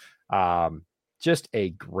do. Just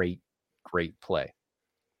a great, great play.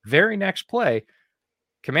 Very next play,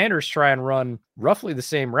 Commanders try and run roughly the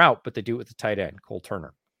same route, but they do it with the tight end, Cole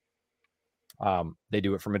Turner. They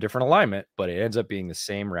do it from a different alignment, but it ends up being the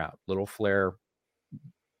same route. Little flare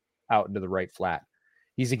out into the right flat.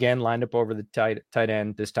 He's again lined up over the tight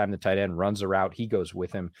end. This time the tight end runs a route. He goes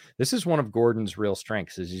with him. This is one of Gordon's real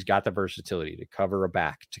strengths, is he's got the versatility to cover a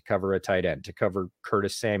back, to cover a tight end, to cover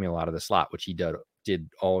Curtis Samuel out of the slot, which he did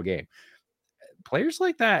all game. Players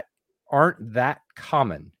like that aren't that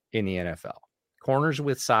common in the NFL. Corners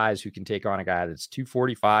with size who can take on a guy that's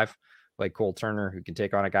 245, like Cole Turner, who can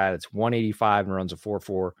take on a guy that's 185 and runs a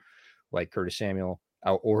 4.4, like Curtis Samuel,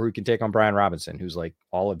 or who can take on Brian Robinson, who's like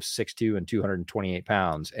all of 6'2" and 228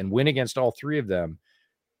 pounds, and win against all three of them.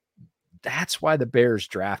 That's why the Bears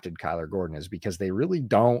drafted Kyler Gordon, is because they really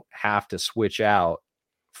don't have to switch out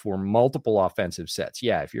for multiple offensive sets.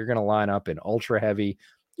 Yeah, if you're going to line up in ultra heavy,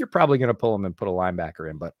 you're probably going to pull him and put a linebacker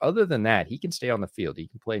in. But other than that, he can stay on the field. He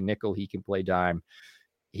can play nickel. He can play dime.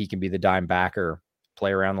 He can be the dime backer,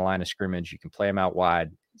 play around the line of scrimmage. You can play him out wide.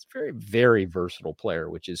 He's a very, very versatile player,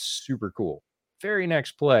 which is super cool. Very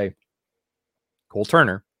next play, Cole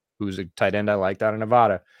Turner, who's a tight end I liked out of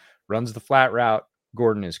Nevada, runs the flat route.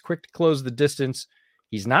 Gordon is quick to close the distance.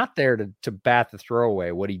 He's not there to bat the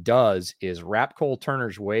throwaway. What he does is wrap Cole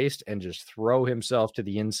Turner's waist and just throw himself to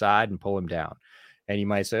the inside and pull him down. And you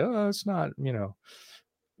might say, oh, it's not,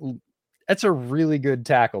 that's a really good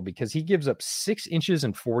tackle, because he gives up 6 inches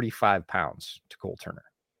and 45 pounds to Cole Turner.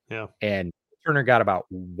 Yeah. And Turner got about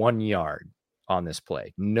 1 yard on this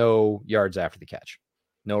play. No yards after the catch.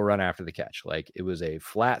 No run after the catch. Like, it was a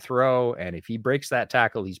flat throw. And if he breaks that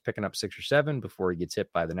tackle, he's picking up 6 or 7 before he gets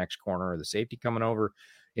hit by the next corner or the safety coming over.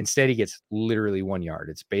 Instead, he gets literally 1 yard.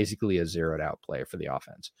 It's basically a zeroed out play for the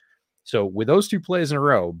offense. So with those 2 plays in a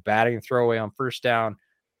row, batting and throwaway on first down,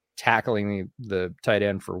 tackling the tight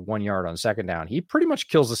end for 1 yard on second down, he pretty much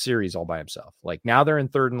kills the series all by himself. Like, now they're in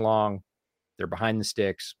 3rd and long. They're behind the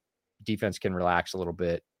sticks. Defense can relax a little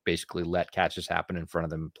bit, basically let catches happen in front of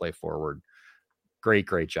them and play forward. Great,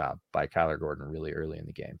 great job by Kyler Gordon really early in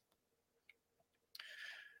the game.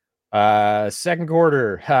 Second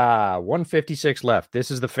quarter, 1:56 left. This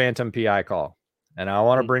is the phantom PI call. And I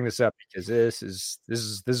want to bring this up because this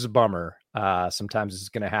is a bummer. Sometimes this is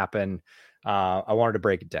going to happen. I wanted to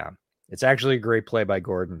break it down. It's actually a great play by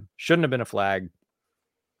Gordon. Shouldn't have been a flag,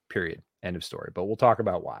 period. End of story. But we'll talk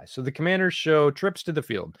about why. So the Commanders show trips to the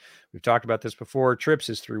field. We've talked about this before. Trips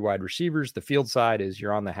is 3 wide receivers. The field side is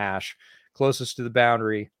you're on the hash closest to the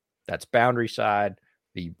boundary. That's boundary side.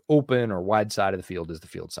 The open or wide side of the field is the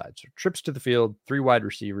field side. So trips to the field, 3 wide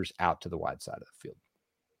receivers out to the wide side of the field.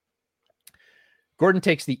 Gordon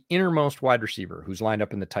takes the innermost wide receiver, who's lined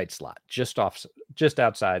up in the tight slot, just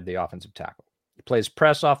outside the offensive tackle. He plays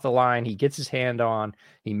press off the line. He gets his hand on.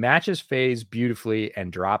 He matches phase beautifully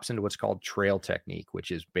and drops into what's called trail technique,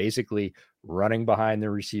 which is basically running behind the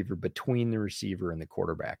receiver, between the receiver and the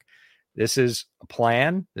quarterback. This is a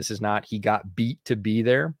plan. This is not he got beat to be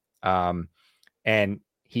there. And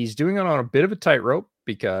he's doing it on a bit of a tightrope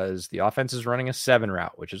because the offense is running a 7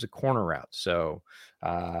 route, which is a corner route. So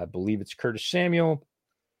I believe it's Curtis Samuel.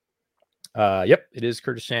 Yep, it is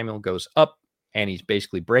Curtis Samuel. Goes up, and he's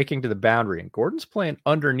basically breaking to the boundary. And Gordon's playing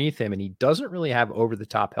underneath him, and he doesn't really have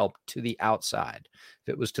over-the-top help to the outside. If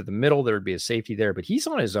it was to the middle, there would be a safety there, but he's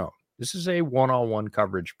on his own. This is a one-on-one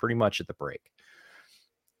coverage pretty much at the break.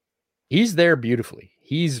 He's there beautifully.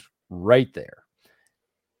 He's right there.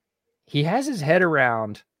 He has his head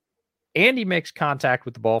around, and he makes contact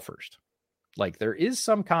with the ball first. Like, there is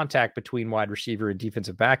some contact between wide receiver and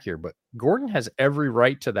defensive back here, but Gordon has every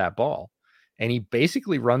right to that ball, and he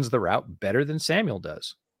basically runs the route better than Samuel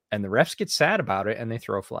does. And the refs get sad about it, and they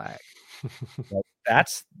throw a flag.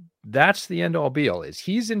 That's the end all be all. Is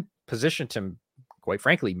he's in position to, quite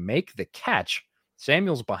frankly, make the catch.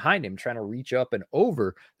 Samuel's behind him trying to reach up and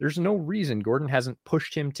over. There's no reason Gordon hasn't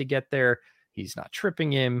pushed him to get there. He's not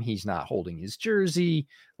tripping him. He's not holding his jersey.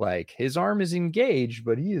 Like, his arm is engaged,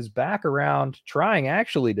 but he is back around trying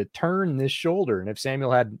actually to turn this shoulder. And if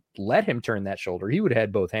Samuel had let him turn that shoulder, he would have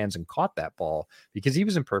had both hands and caught that ball because he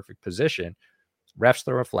was in perfect position. Refs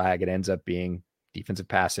throw a flag. It ends up being defensive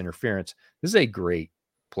pass interference. This is a great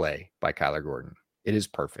play by Kyler Gordon. It is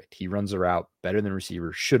perfect. He runs the route better than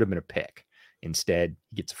receiver. Should have been a pick. Instead,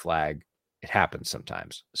 he gets a flag. It happens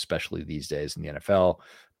sometimes, especially these days in the NFL.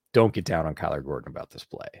 Don't get down on Kyler Gordon about this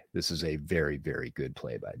play. This is a very, very good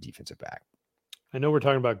play by a defensive back. I know we're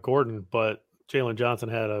talking about Gordon, but Jalen Johnson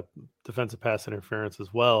had a defensive pass interference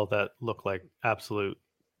as well that looked like absolute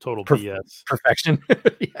total BS. Perfection.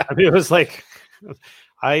 Yeah. I mean, it was like,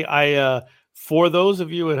 I for those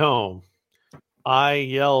of you at home, I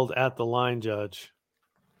yelled at the line judge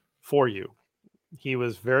for you. He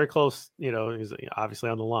was very close, he's obviously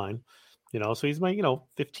on the line, so he's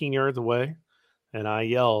 15 yards away. And I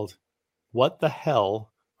yelled, "What the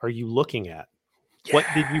hell are you looking at? Yeah. What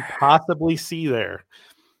did you possibly see there?"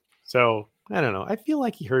 So I don't know. I feel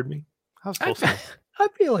like he heard me. I was close enough. I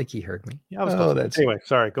feel like he heard me. Yeah, I was close enough. Anyway,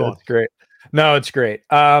 sorry. Go on. That's great. No, it's great.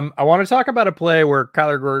 I want to talk about a play where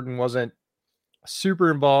Kyler Gordon wasn't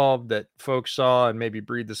super involved that folks saw and maybe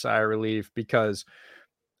breathed a sigh of relief, because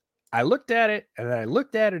I looked at it and then I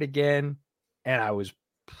looked at it again and I was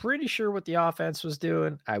pretty sure what the offense was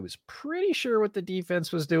doing. I was pretty sure what the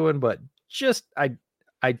defense was doing, but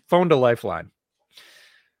I phoned a lifeline.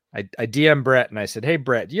 I DM'd Brett and I said, "Hey,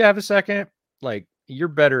 Brett, do you have a second? Like, you're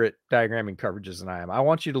better at diagramming coverages than I am. I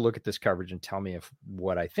want you to look at this coverage and tell me if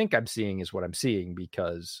what I think I'm seeing is what I'm seeing,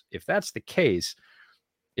 because if that's the case,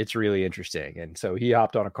 it's really interesting." And so he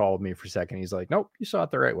hopped on a call with me for a second. He's like, "Nope, you saw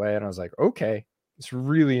it the right way." And I was like, "Okay, it's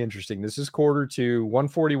really interesting. This is quarter two,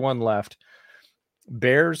 141 left.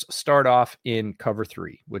 Bears start off in cover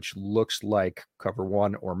 3, which looks like cover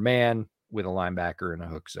 1 or man with a linebacker in a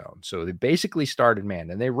hook zone. So they basically started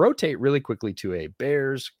man, and they rotate really quickly to a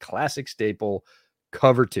Bears classic staple,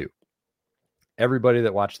 cover 2. Everybody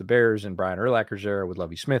that watched the Bears and Brian Urlacher's era with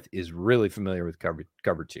Lovie Smith is really familiar with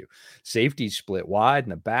cover 2. Safeties split wide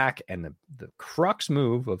in the back, and the crux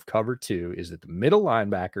move of cover 2 is that the middle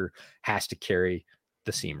linebacker has to carry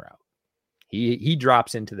the seam route. He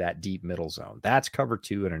drops into that deep middle zone. That's cover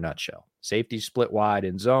 2 in a nutshell. Safety split wide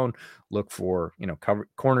in zone. Look for,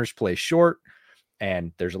 corners play short,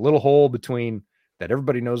 and there's a little hole between that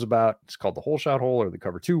everybody knows about. It's called the hole shot hole, or the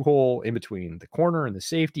cover 2 hole, in between the corner and the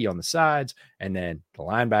safety on the sides. And then the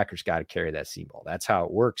linebacker's got to carry that seam ball. That's how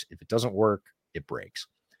it works. If it doesn't work, it breaks.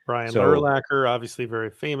 Brian Urlacher, obviously very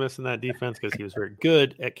famous in that defense because he was very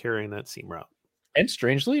good at carrying that seam route. And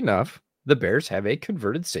strangely enough, the Bears have a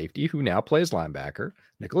converted safety who now plays linebacker,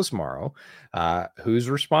 Nicholas Morrow, whose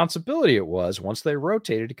responsibility it was, once they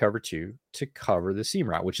rotated to cover 2, to cover the seam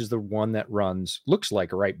route, which is the one that looks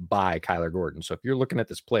like right by Kyler Gordon. So if you're looking at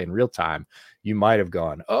this play in real time, you might have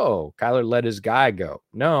gone, "Oh, Kyler let his guy go."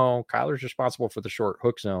 No, Kyler's responsible for the short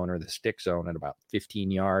hook zone or the stick zone at about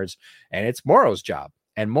 15 yards, and it's Morrow's job.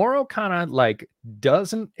 And Morrow kind of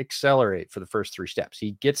doesn't accelerate for the first 3 steps.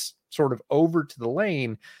 He gets sort of over to the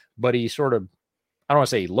lane, but he sort of, I don't want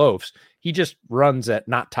to say he loafs. He just runs at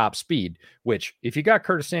not top speed, which if you got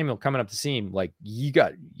Curtis Samuel coming up the seam, you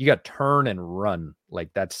got to turn and run.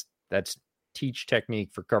 That's teach technique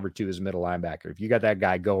for cover 2 as a middle linebacker. If you got that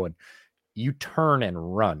guy going, you turn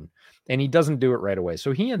and run, and he doesn't do it right away.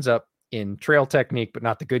 So he ends up in trail technique, but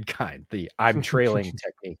not the good kind. The I'm trailing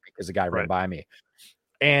technique because the guy ran by me.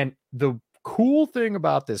 And the cool thing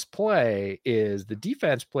about this play is the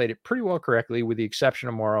defense played it pretty well correctly, with the exception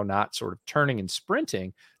of Morrow not sort of turning and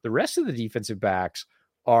sprinting. The rest of the defensive backs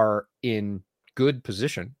are in good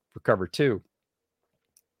position for cover 2.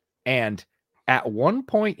 And at one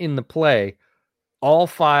point in the play, all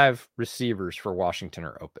 5 receivers for Washington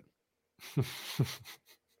are open.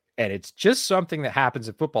 And it's just something that happens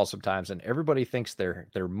in football sometimes, and everybody thinks there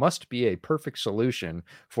must be a perfect solution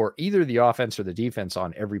for either the offense or the defense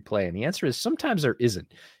on every play. And the answer is sometimes there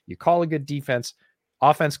isn't. You call a good defense,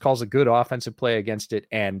 offense calls a good offensive play against it,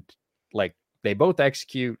 and they both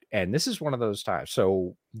execute. And this is one of those times.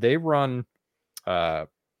 So they run an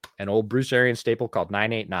old Bruce Arians staple called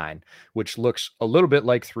 9-8-9, which looks a little bit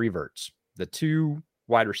like 3 verts. The 2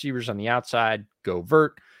 wide receivers on the outside go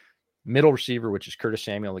vert. Middle receiver, which is Curtis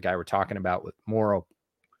Samuel, the guy we're talking about with Morrow,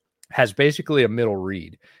 has basically a middle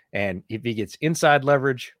read. And if he gets inside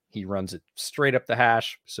leverage, he runs it straight up the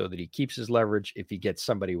hash so that he keeps his leverage. If he gets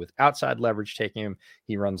somebody with outside leverage taking him,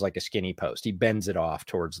 he runs like a skinny post. He bends it off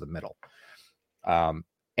towards the middle.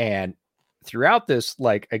 And throughout this,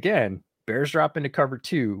 again, Bears drop into cover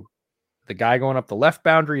 2. The guy going up the left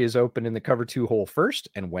boundary is open in the cover 2 hole first,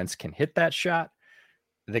 and Wentz can hit that shot.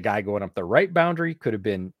 The guy going up the right boundary could have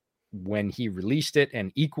been when he released it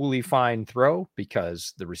an equally fine throw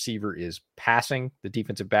because the receiver is passing the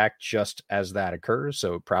defensive back just as that occurs.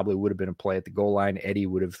 So it probably would have been a play at the goal line. Eddie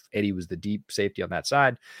was the deep safety on that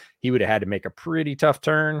side. He would have had to make a pretty tough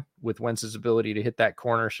turn with Wentz's ability to hit that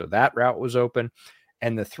corner. So that route was open.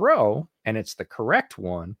 And the throw, and it's the correct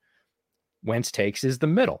one, Wentz takes is the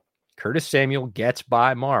middle. Curtis Samuel gets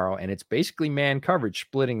by Morrow, and it's basically man coverage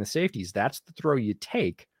splitting the safeties. That's the throw you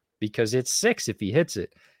take because it's 6 if he hits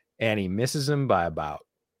it. And he misses him by about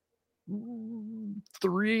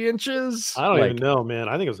 3 inches. I don't even know, man.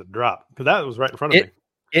 I think it was a drop because that was right in front of me.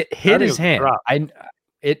 It hit his hand.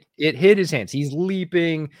 It hit his hands. He's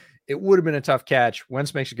leaping. It would have been a tough catch.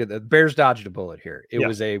 Wentz makes it good. The Bears dodged a bullet here. It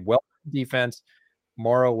was a well defense.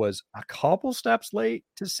 Morrow was a couple steps late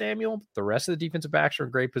to Samuel. The rest of the defensive backs are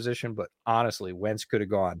in great position, but honestly, Wentz could have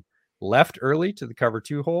gone left early to the cover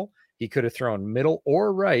 2 hole. He could have thrown middle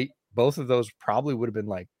or right. Both of those probably would have been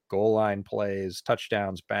like goal line plays,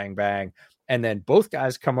 touchdowns, bang, bang. And then both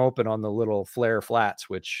guys come open on the little flare flats,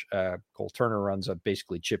 which Cole Turner runs a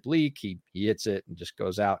basically chip leak. He hits it and just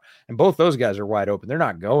goes out. And both those guys are wide open. They're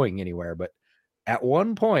not going anywhere. But at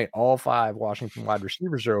one point, all 5 Washington wide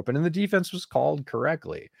receivers are open, and the defense was called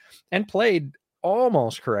correctly and played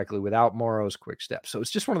almost correctly without Morrow's quick step. So it's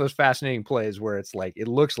just one of those fascinating plays where it's like, it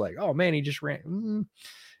looks like, oh man, he just ran.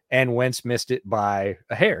 And Wentz missed it by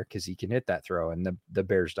a hair because he can hit that throw, and the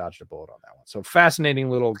Bears dodged a bullet on that one. So fascinating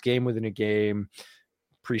little game within a game,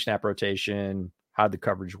 pre-snap rotation, how'd the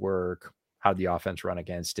coverage work, how'd the offense run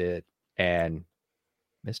against it, and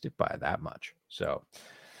missed it by that much. So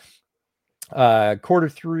quarter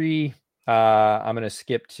 3, I'm going to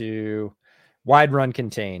skip to wide run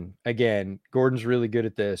contain. Again, Gordon's really good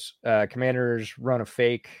at this. Commanders run a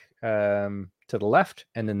fake to the left,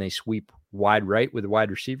 and then they sweep wide right with a wide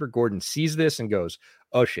receiver. Gordon sees this and goes,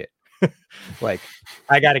 oh shit. Like,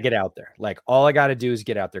 I got to get out there. Like, all I got to do is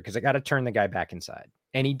get out there because I got to turn the guy back inside.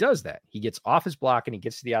 And he does that. He gets off his block and he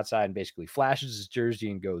gets to the outside and basically flashes his jersey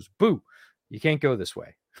and goes, boo, you can't go this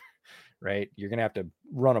way. Right? You're going to have to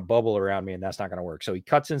run a bubble around me, and that's not going to work. So he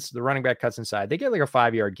the running back cuts inside. They get like a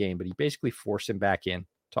 5-yard gain, but he basically forced him back in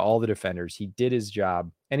to all the defenders. He did his job,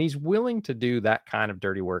 and he's willing to do that kind of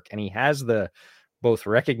dirty work. And he has the both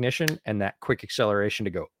recognition and that quick acceleration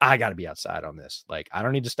to go, I got to be outside on this. Like, I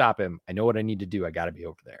don't need to stop him. I know what I need to do. I got to be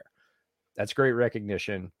over there. That's great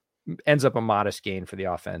recognition. Ends up a modest gain for the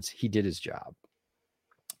offense. He did his job.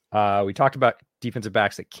 We talked about defensive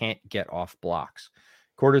backs that can't get off blocks.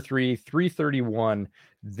 Quarter 3, 3:31.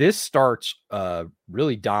 This starts a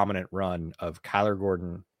really dominant run of Kyler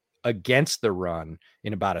Gordon against the run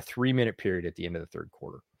in about a 3-minute period at the end of the third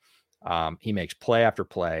quarter. He makes play after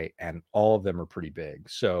play, and all of them are pretty big.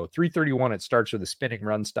 So 3:31, it starts with a spinning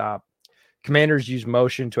run stop. Commanders use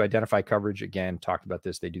motion to identify coverage. Again, talked about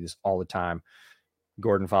this. They do this all the time.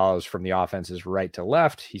 Gordon follows from the offense's right to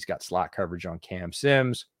left. He's got slot coverage on Cam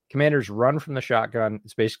Sims. Commanders run from the shotgun.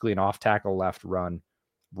 It's basically an off-tackle left run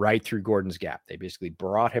right through Gordon's gap. They basically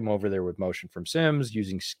brought him over there with motion from Sims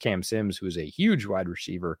using Cam Sims, who is a huge wide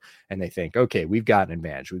receiver. And they think, okay, we've got an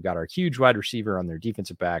advantage. We've got our huge wide receiver on their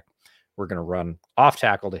defensive back. We're going to run off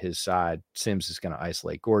tackle to his side. Sims is going to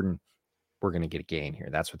isolate Gordon. We're going to get a gain here.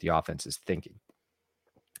 That's what the offense is thinking.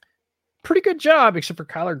 Pretty good job, except for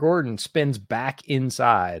Kyler Gordon spins back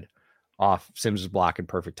inside off Sims' block in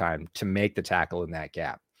perfect time to make the tackle in that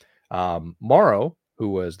gap. Morrow, who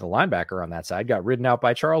was the linebacker on that side, got ridden out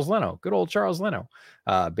by Charles Leno. Good old Charles Leno.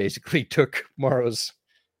 Basically took Morrow's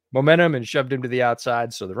momentum and shoved him to the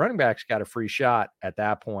outside. So the running back's got a free shot at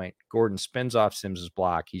that point. Gordon spins off Sims's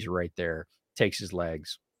block. He's right there, takes his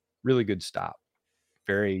legs. Really good stop.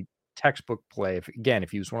 Very textbook play.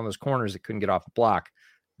 If he was one of those corners that couldn't get off the block,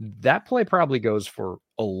 that play probably goes for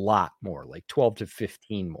a lot more, like 12 to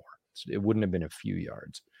 15 more. So it wouldn't have been a few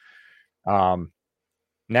yards.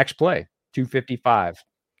 Next play, 2:55.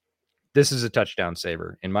 This is a touchdown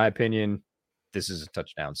saver. In my opinion, this is a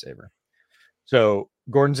touchdown saver. So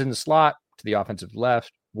Gordon's in the slot to the offensive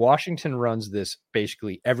left. Washington runs this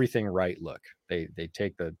basically everything right look. They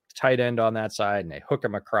take the tight end on that side and they hook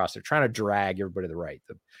him across. They're trying to drag everybody to the right.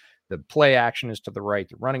 The play action is to the right.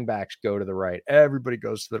 The running backs go to the right. Everybody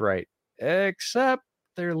goes to the right, except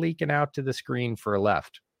they're leaking out to the screen for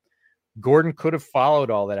left. Gordon could have followed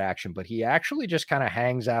all that action, but he actually just kind of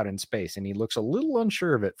hangs out in space and he looks a little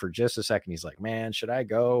unsure of it for just a second. He's like, man, should I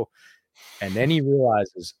go? And then he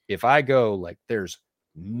realizes if I go, like, there's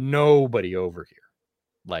nobody over here.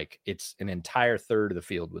 Like, it's an entire third of the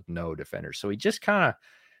field with no defenders. So he just kind of,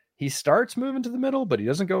 he starts moving to the middle, but he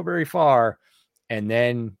doesn't go very far. And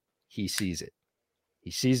then he sees it.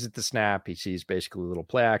 He sees it, the snap. He sees basically a little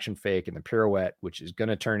play action fake and the pirouette, which is going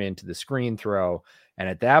to turn into the screen throw. And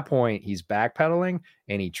at that point, he's backpedaling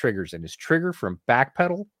and he triggers. And his trigger from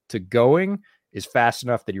backpedal to going is fast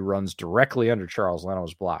enough that he runs directly under Charles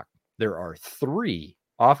Leno's block. There are 3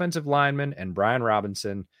 offensive linemen and Brian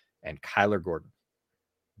Robinson and Kyler Gordon.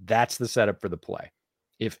 That's the setup for the play.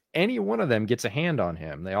 If any one of them gets a hand on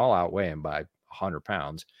him, they all outweigh him by 100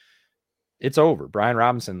 pounds. It's over. Brian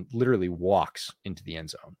Robinson literally walks into the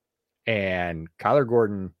end zone. And Kyler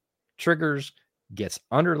Gordon triggers, gets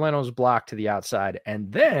under Leno's block to the outside.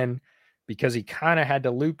 And then, because he kind of had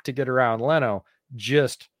to loop to get around Leno,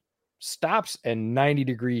 just stops and 90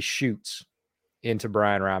 degrees shoots into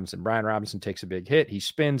Brian Robinson. Brian Robinson takes a big hit. He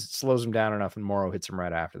spins, it slows him down enough, and Morrow hits him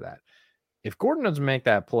right after that. If Gordon doesn't make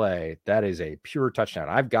that play, that is a pure touchdown.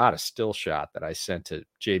 I've got a still shot that I sent to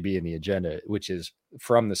JB in the agenda, which is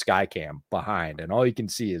from the sky cam behind. And all you can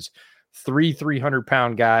see is 3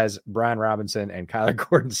 300-pound guys, Brian Robinson and Kyler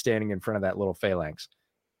Gordon, standing in front of that little phalanx.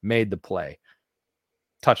 Made the play.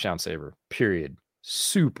 Touchdown saver, period.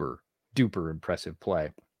 Super duper impressive play.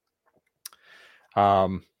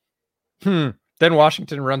 Then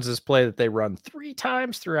Washington runs this play that they run 3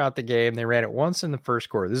 times throughout the game. They ran it once in the first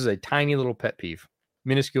quarter. This is a tiny little pet peeve,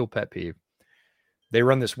 minuscule pet peeve. They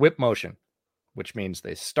run this whip motion, which means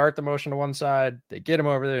they start the motion to one side, they get him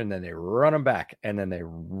over there, and then they run him back, and then they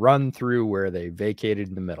run through where they vacated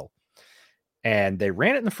in the middle. And they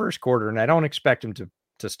ran it in the first quarter, and I don't expect him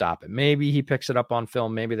to stop it. Maybe he picks it up on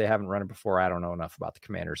film. Maybe they haven't run it before. I don't know enough about the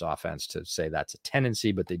Commanders' offense to say that's a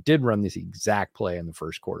tendency, but they did run this exact play in the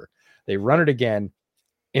first quarter. They run it again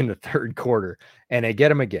in the third quarter, and they get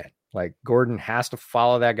him again. Like, Gordon has to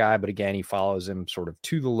follow that guy, but again, he follows him sort of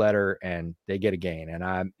to the letter, and they get a gain.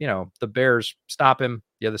 And the Bears stop him.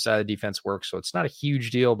 The other side of the defense works, so it's not a huge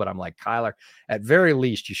deal, but I'm like, Kyler, at very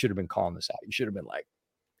least, you should have been calling this out. You should have been like,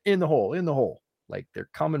 in the hole. Like, they're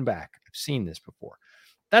coming back. I've seen this before.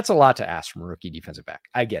 That's a lot to ask from a rookie defensive back.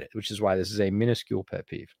 I get it, which is why this is a minuscule pet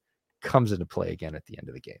peeve. Comes into play again at the end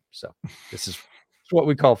of the game. So this is what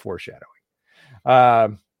we call foreshadowing.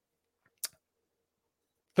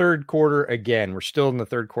 Third quarter, again, we're still in the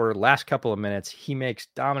third quarter. Last couple of minutes, he makes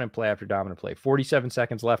dominant play after dominant play. 47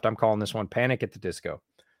 seconds left. I'm calling this one panic at the disco.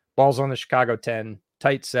 Ball's on the Chicago 10.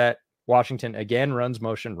 Tight set. Washington again runs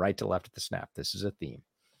motion right to left at the snap. This is a theme.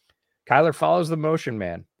 Kyler follows the motion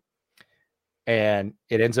man, and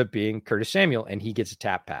it ends up being Curtis Samuel, and he gets a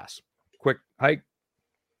tap pass. Quick hike.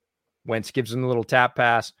 Wentz gives him a little tap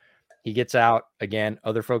pass. He gets out. Again,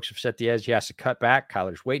 other folks have set the edge. He has to cut back.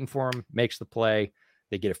 Kyler's waiting for him, makes the play.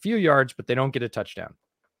 They get a few yards, but they don't get a touchdown.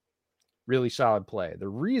 Really solid play. The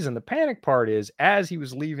reason, the panic part is, as he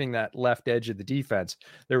was leaving that left edge of the defense,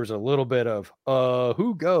 there was a little bit of,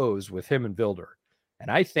 who goes with him and Vilder?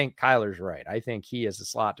 And I think Kyler's right. I think he, as a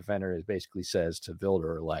slot defender, basically says to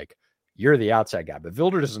Vilder, like, you're the outside guy. But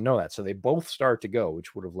Vilder doesn't know that. So they both start to go,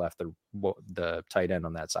 which would have left the tight end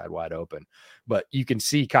on that side wide open. But you can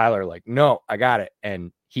see Kyler like, no, I got it.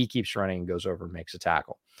 And he keeps running and goes over and makes a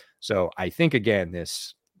tackle. So I think, again,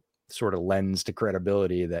 this sort of lends to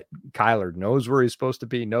credibility that Kyler knows where he's supposed to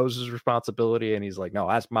be, knows his responsibility. And he's like, no,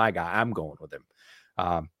 that's my guy. I'm going with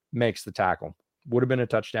him. Makes the tackle. Would have been a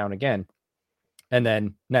touchdown again. And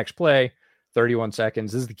then next play, 31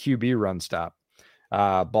 seconds. This is the QB run stop.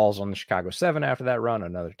 Ball's on the Chicago 7 after that run.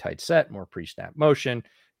 Another tight set, more pre-snap motion.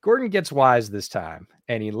 Gordon gets wise this time,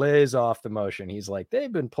 and he lays off the motion. He's like,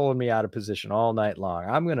 they've been pulling me out of position all night long.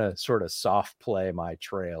 I'm going to sort of soft play my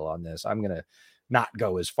trail on this. I'm going to not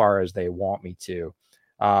go as far as they want me to.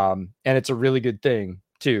 And it's a really good thing,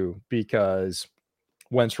 too, because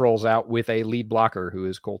Wentz rolls out with a lead blocker who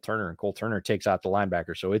is Cole Turner, and Cole Turner takes out the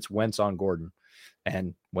linebacker. So it's Wentz on Gordon.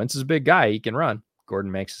 And Wentz is a big guy. He can run.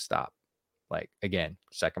 Gordon makes a stop. Like, again,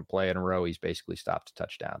 second play in a row, he's basically stopped a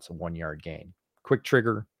touchdown. It's a 1-yard gain. Quick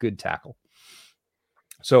trigger, good tackle.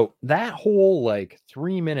 So that whole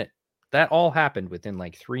 3-minute, that all happened within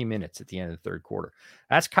 3 minutes at the end of the third quarter.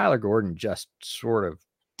 That's Kyler Gordon just sort of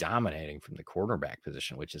dominating from the quarterback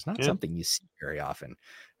position, which is not something you see very often.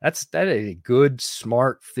 That is a good,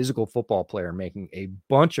 smart, physical football player making a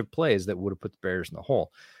bunch of plays that would have put the Bears in the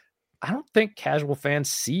hole. I don't think casual fans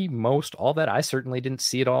see all that. I certainly didn't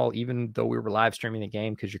see it all, even though we were live streaming the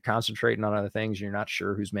game, because you're concentrating on other things. You're not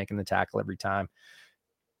sure who's making the tackle every time.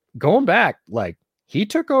 Going back, he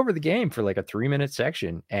took over the game for a 3-minute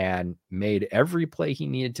section and made every play he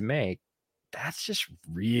needed to make. That's just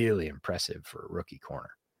really impressive for a rookie corner.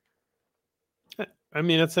 I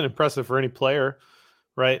mean, it's an impressive for any player,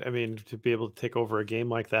 right? I mean, to be able to take over a game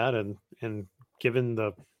like that, and given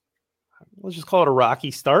the let's just call it a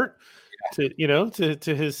rocky start to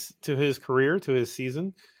his career, to his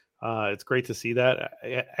season. It's great to see that.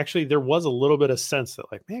 Actually, there was a little bit of sense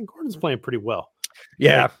that like, man, Gordon's playing pretty well.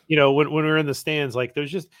 Yeah. Like, when we're in the stands, like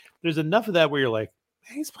there's enough of that where you're like,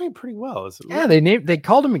 hey, he's playing pretty well. They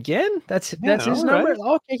called him again. That's his number.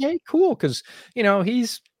 Right. Okay, cool. Because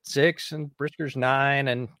he's 6 and Brisker's 9,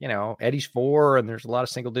 and Eddie's 4, and there's a lot of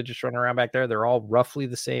single digits running around back there. They're all roughly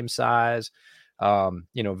the same size.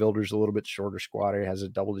 Vilder's a little bit shorter squatter, has a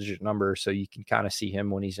double-digit number, so you can kind of see him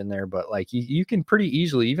when he's in there. But like you can pretty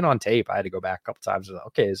easily, even on tape, I had to go back a couple times.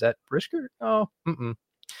 Okay, is that Brisker? Oh,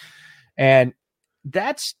 and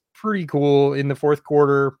that's pretty cool. In the fourth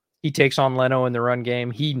quarter, he takes on Leno in the run game.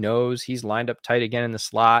 He knows he's lined up tight again in the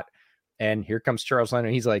slot, and here comes Charles Leno.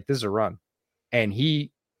 He's like, "This is a run," and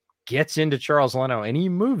he gets into Charles Leno and he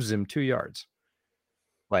moves him 2 yards.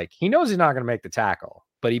 Like, he knows he's not going to make the tackle,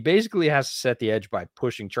 but he basically has to set the edge by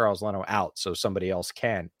pushing Charles Leno out so somebody else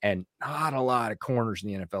can. And not a lot of corners in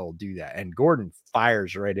the NFL will do that. And Gordon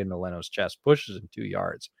fires right into Leno's chest, pushes him 2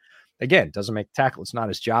 yards. Again, doesn't make the tackle. It's not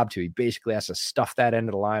his job to. He basically has to stuff that end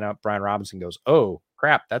of the lineup. Brian Robinson goes, "Oh,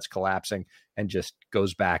 crap, that's collapsing," and just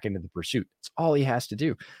goes back into the pursuit. That's all he has to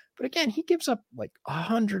do. But again, he gives up like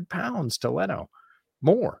 100 pounds to Leno.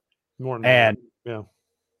 More than that. Yeah.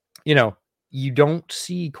 You don't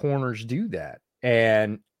see corners do that.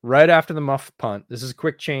 And right after the muff punt, this is a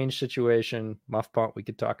quick change situation. Muff punt we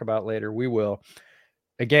could talk about later. We will.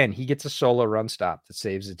 Again, he gets a solo run stop that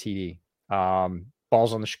saves the TD.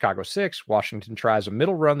 Ball's on the Chicago 6. Washington tries a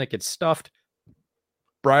middle run that gets stuffed.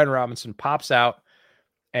 Brian Robinson pops out.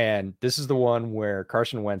 And this is the one where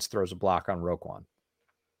Carson Wentz throws a block on Roquan.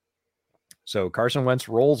 So Carson Wentz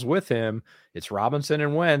rolls with him. It's Robinson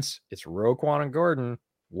and Wentz. It's Roquan and Gordon.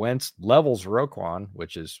 Wentz levels Roquan,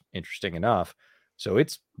 which is interesting enough. So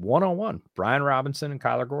it's 1-on-1, Brian Robinson and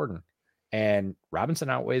Kyler Gordon. And Robinson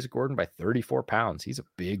outweighs Gordon by 34 pounds. He's a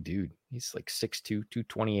big dude. He's like 6'2",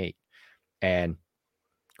 228. And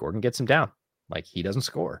Gordon gets him down. Like, he doesn't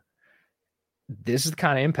score. This is the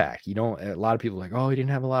kind of impact. A lot of people are like, oh, he didn't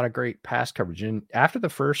have a lot of great pass coverage. And after the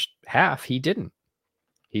first half, he didn't.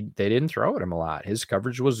 They didn't throw at him a lot. His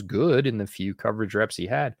coverage was good in the few coverage reps he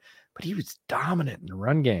had, but he was dominant in the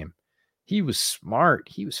run game. He was smart.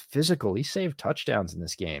 He was physical. He saved touchdowns in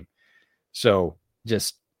this game. So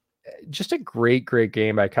just a great, great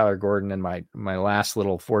game by Kyler Gordon. And my last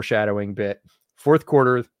little foreshadowing bit, fourth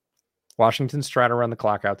quarter, Washington's trying to run the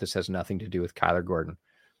clock out. This has nothing to do with Kyler Gordon.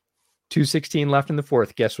 2:16 left in the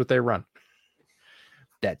fourth. Guess what they run?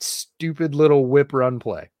 That stupid little whip run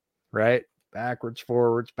play, right? Backwards,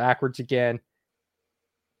 forwards, backwards again.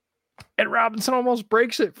 And Robinson almost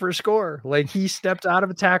breaks it for a score. Like, he stepped out of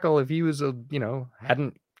a tackle. If he was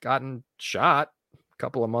hadn't gotten shot a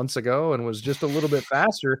couple of months ago and was just a little bit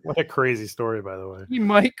faster. What a crazy story, by the way. He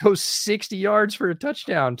might go 60 yards for a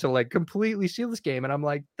touchdown to like completely seal this game. And I'm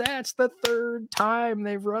like, that's the third time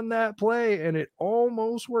they've run that play, and it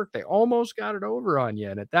almost worked. They almost got it over on you.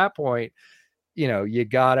 And at that point, you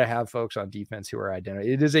got to have folks on defense who are identified.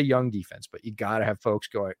 It is a young defense, but you got to have folks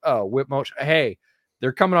going, oh, whip motion. Hey,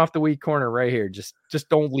 they're coming off the weak corner right here. Just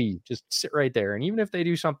don't leave. Just sit right there. And even if they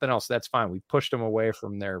do something else, that's fine. We pushed them away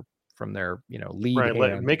from their lead.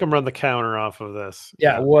 Right. Make them run the counter off of this.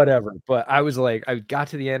 Yeah, whatever. But I was like, I got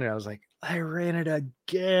to the end and I was like, I ran it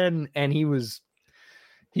again. And he was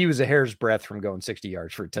a hair's breadth from going 60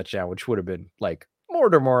 yards for a touchdown, which would have been like more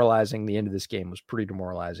demoralizing. The end of this game was pretty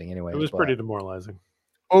demoralizing anyway. It was pretty demoralizing.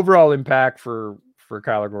 Overall impact for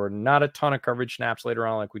Kyler Gordon, not a ton of coverage snaps later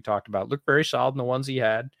on, like we talked about. Looked very solid in the ones he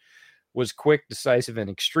had. Was quick, decisive, and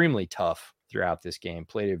extremely tough throughout this game.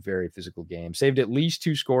 Played a very physical game. Saved at least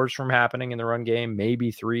 2 scores from happening in the run game, maybe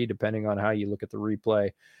 3, depending on how you look at the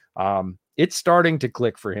replay. It's starting to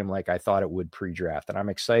click for him like I thought it would pre-draft, and I'm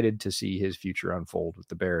excited to see his future unfold with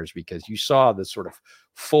the Bears, because you saw the sort of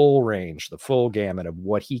full range, the full gamut of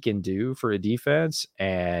what he can do for a defense,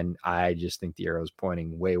 and I just think the arrow is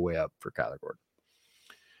pointing way, way up for Kyler Gordon.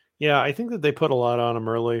 Yeah, I think that they put a lot on him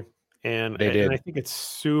early, and I think it's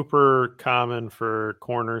super common for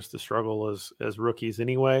corners to struggle as rookies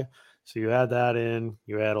anyway. So you add that in,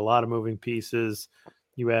 you add a lot of moving pieces,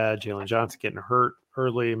 you add Jalen Johnson getting hurt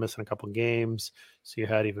early, missing a couple of games, so you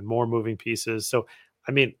had even more moving pieces. So,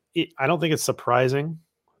 I mean, I don't think it's surprising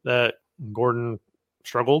that Gordon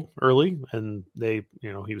struggled early, and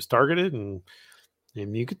he was targeted, and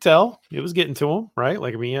you could tell it was getting to him, right?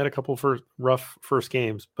 Like, I mean, he had a couple rough first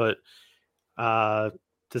games, but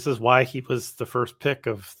this is why he was the first pick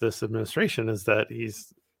of this administration, is that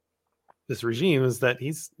he's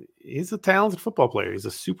a talented football player. He's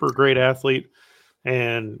a super great athlete.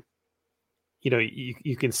 And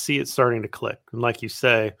you can see it starting to click. And like you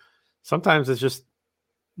say, sometimes it's just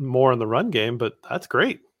more in the run game, but that's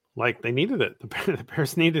great. Like they needed it. The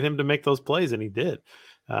Bears needed him to make those plays, and he did.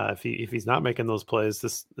 If he's not making those plays,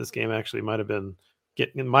 this game actually might have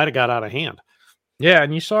got out of hand. Yeah,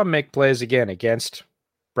 and you saw him make plays again against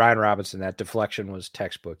Brian Robinson. That deflection was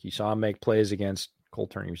textbook. You saw him make plays against Cole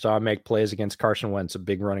Turner. You saw him make plays against Carson Wentz, a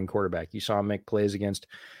big running quarterback. You saw him make plays against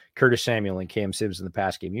Curtis Samuel and Cam Sims in the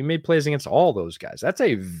pass game. You made plays against all those guys. That's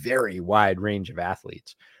a very wide range of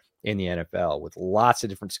athletes in the NFL with lots of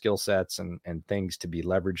different skill sets and things to be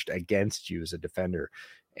leveraged against you as a defender.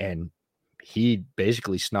 And he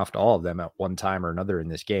basically snuffed all of them at one time or another in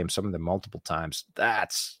this game, some of them multiple times.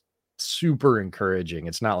 That's super encouraging.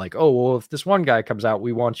 It's not like, oh, well, if this one guy comes out,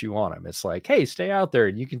 we want you on him. It's like, hey, stay out there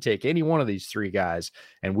and you can take any one of these three guys,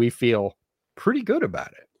 and we feel pretty good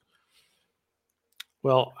about it.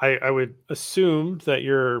 Well, I would assume that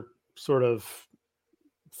your sort of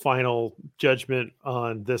final judgment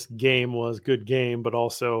on this game was good game, but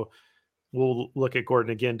also we'll look at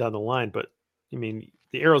Gordon again down the line. But I mean,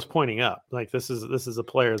 the arrow's pointing up. Like this is a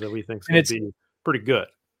player that we think is going to be pretty good.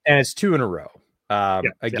 And it's 2 in a row.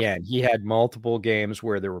 He had multiple games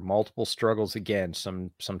where there were multiple struggles again.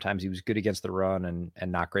 Sometimes he was good against the run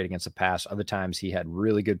and not great against the pass. Other times he had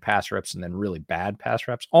really good pass reps and then really bad pass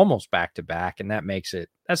reps, almost back to back. And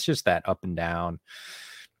that's just that up and down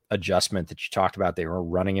adjustment that you talked about. They were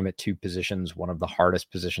running him at 2 positions. One of the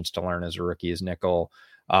hardest positions to learn as a rookie is nickel.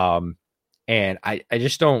 And I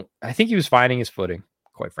think he was finding his footing,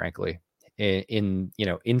 quite frankly, in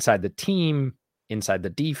inside the team, inside the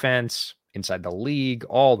defense, inside the league,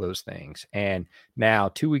 all those things. And now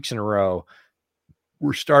 2 weeks in a row,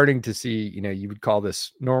 we're starting to see, you would call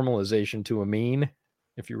this normalization to a mean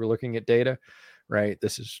if you were looking at data, right?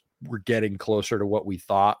 We're getting closer to what we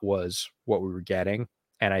thought was what we were getting.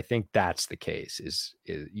 And I think that's the case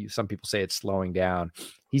some people say it's slowing down.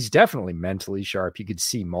 He's definitely mentally sharp. You could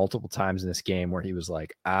see multiple times in this game where he was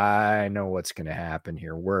like, I know what's going to happen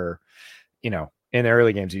here. In the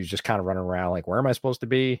early games, he was just kind of running around like, where am I supposed to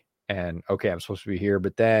be? And okay, I'm supposed to be here.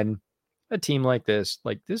 But then a team like this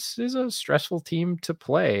is a stressful team to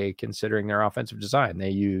play considering their offensive design.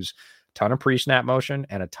 They use a ton of pre-snap motion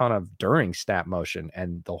and a ton of during snap motion.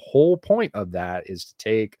 And the whole point of that is to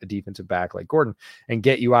take a defensive back like Gordon and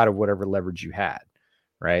get you out of whatever leverage you had,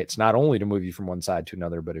 right? It's not only to move you from one side to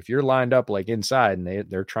another, but if you're lined up like inside and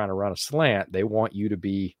they're trying to run a slant, they want you to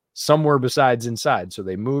be somewhere besides inside. So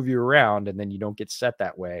they move you around and then you don't get set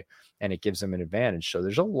that way. And it gives them an advantage. So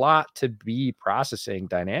there's a lot to be processing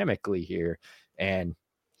dynamically here. And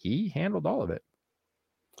he handled all of it.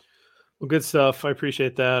 Well, good stuff. I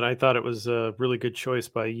appreciate that. I thought it was a really good choice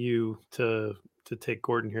by you to take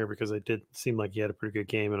Gordon here because it did seem like he had a pretty good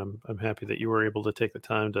game. And I'm happy that you were able to take the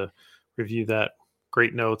time to review that.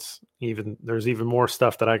 Great notes. There's even more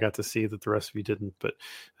stuff that I got to see that the rest of you didn't. But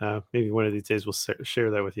maybe one of these days we'll share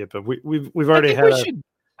that with you. But we've already had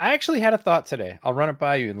I actually had a thought today. I'll run it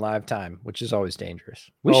by you in live time, which is always dangerous.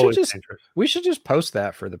 We should just post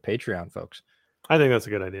that for the Patreon folks. I think that's a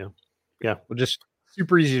good idea. Yeah. We'll just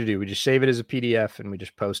super easy to do. We just save it as a PDF and we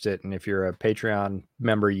just post it. And if you're a Patreon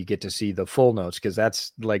member, you get to see the full notes because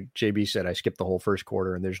that's like JB said, I skipped the whole first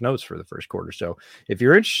quarter and there's notes for the first quarter. So if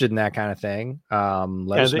you're interested in that kind of thing,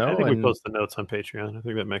 let us know. I think we post the notes on Patreon. I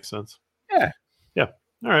think that makes sense. Yeah. Yeah.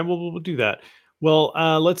 All right. Well, we'll do that. Well,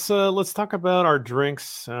 let's talk about our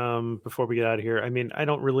drinks before we get out of here. I mean, I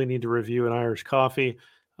don't really need to review an Irish coffee.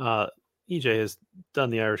 EJ has done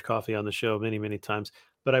the Irish coffee on the show many, many times.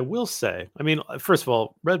 But I will say, I mean, first of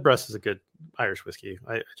all, Redbreast is a good Irish whiskey.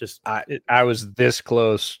 I was this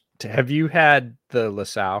close to. Have you had the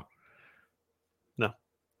LaSalle? No.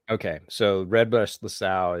 Okay, so Redbreast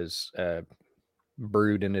LaSalle is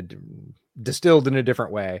distilled in a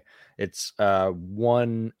different way. It's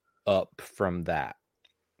one up from that.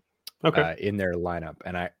 Okay. In their lineup,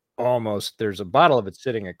 and there's a bottle of it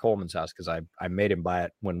sitting at Coleman's house because I made him buy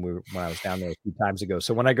it when I was down there a few times ago.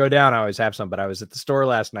 So when I go down, I always have some. But I was at the store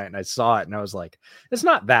last night and I saw it and I was like, it's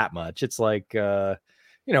not that much. It's like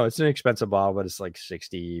it's an expensive bottle, but it's like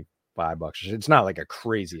 $65. It's not like a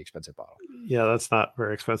crazy expensive bottle. Yeah, that's not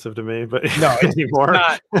very expensive to me, but no, anymore.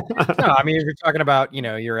 Not. No, I mean, if you're talking about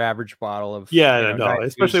your average bottle of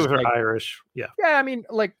especially with her Irish. Yeah, I mean,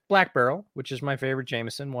 like Black Barrel, which is my favorite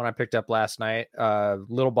Jameson, one I picked up last night.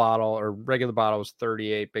 Little bottle or regular bottle was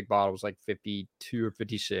 38, big bottle was like 52 or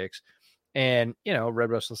 56. And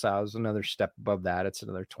Redbreast LaSalle is another step above that. It's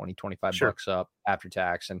another 20-25 bucks up after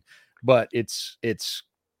tax, but it's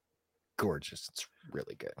gorgeous. It's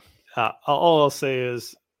really good. All I'll say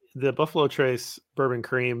is the Buffalo Trace Bourbon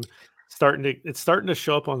Cream It's starting to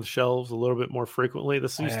show up on the shelves a little bit more frequently.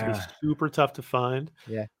 This used to be super tough to find.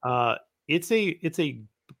 Yeah.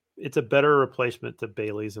 It's a better replacement to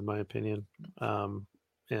Bailey's, in my opinion.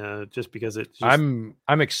 Just because I'm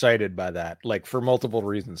excited by that, like for multiple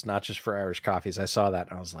reasons, not just for Irish coffees. I saw that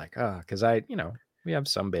and I was like, because we have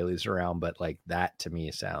some Baileys around, but like that to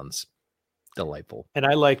me sounds delightful. And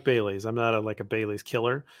I like Baileys. I'm not a Baileys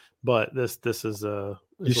killer, but this is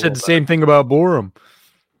you said the same thing about Borom.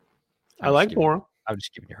 I like Borom. I'm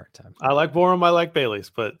just giving you a hard time. I like Borom. I like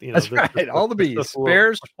Baileys, but that's right. All the bees,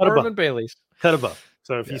 Bears, Borom, and Baileys, cut above.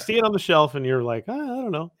 So if you see it on the shelf and you're like, I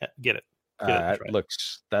don't know, get it. That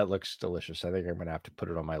looks delicious. I think I'm gonna have to put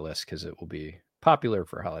it on my list because it will be popular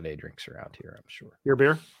for holiday drinks around here, I'm sure. Your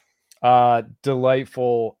beer?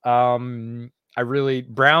 Delightful.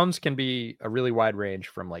 Browns can be a really wide range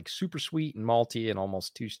from like super sweet and malty and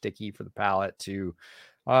almost too sticky for the palate to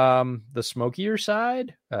the smokier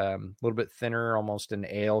side, a little bit thinner, almost an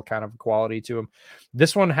ale kind of quality to them.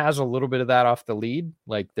 This one has a little bit of that off the lead.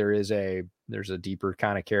 Like there's a deeper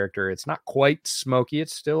kind of character. It's not quite smoky.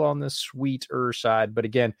 It's still on the sweeter side, but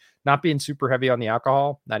again, not being super heavy on the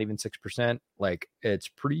alcohol, not even 6%. Like it's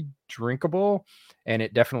pretty drinkable, and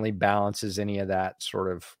it definitely balances any of that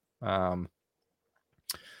sort of,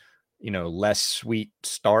 less sweet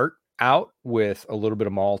start out with a little bit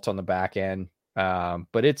of malt on the back end.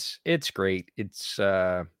 But it's great. It's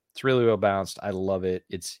really well balanced. I love it.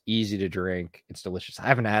 It's easy to drink. It's delicious. I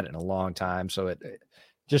haven't had it in a long time. So it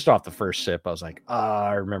just off the first sip, I was like,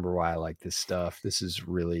 I remember why I like this stuff. This is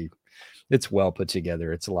it's well put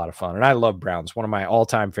together. It's a lot of fun. And I love Browns, one of my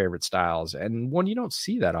all-time favorite styles, and one you don't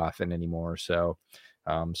see that often anymore. So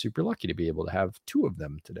I'm super lucky to be able to have two of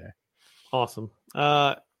them today. Awesome.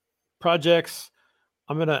 Projects.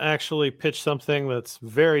 I'm going to actually pitch something that's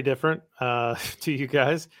very different to you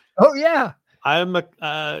guys. Oh yeah. I'm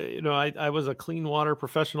I was a clean water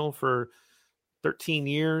professional for 13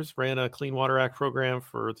 years, ran a Clean Water Act program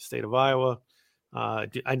for the state of Iowa.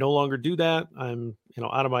 I no longer do that. I'm,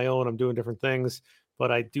 out on my own. I'm doing different things,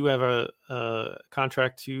 but I do have a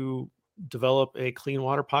contract to develop a clean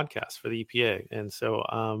water podcast for the EPA. And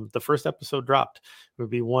so the first episode dropped. It would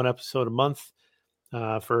be one episode a month.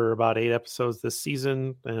 For about 8 episodes this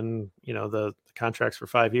season, and the contract's for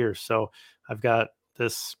 5 years. So I've got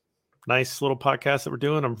this nice little podcast that we're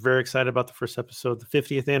doing. I'm very excited about the first episode. The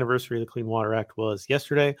 50th anniversary of the Clean Water Act was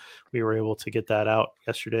yesterday. We were able to get that out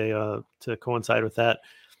yesterday to coincide with that.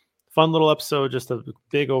 Fun little episode, just a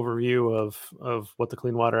big overview of what the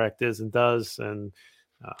Clean Water Act is and does, and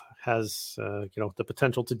has the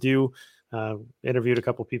potential to do. Interviewed a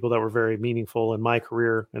couple people that were very meaningful in my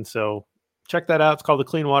career, and so check that out. It's called the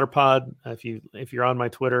Clean Water Pod. If you're on my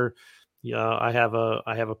Twitter, I have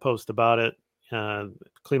a post about it.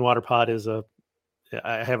 Clean Water Pod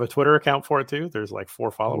I have a Twitter account for it too. There's like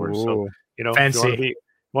 4 followers. Ooh, so fancy. If you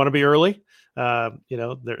want to be early,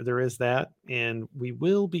 there is that, and we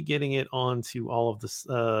will be getting it onto all of this,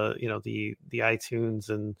 the iTunes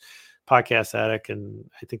and Podcast Addict, and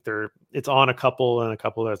I think it's on a couple and a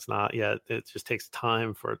couple that's not yet. It just takes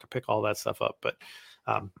time for it to pick all that stuff up, but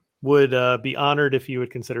would be honored if you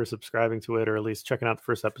would consider subscribing to it, or at least checking out the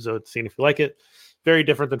first episode, seeing if you like it. Very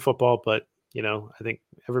different than football, but I think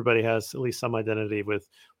everybody has at least some identity with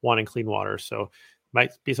wanting clean water. So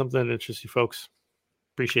might be something that interests you folks.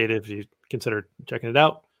 Appreciate it if you consider checking it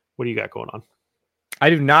out. What do you got going on? I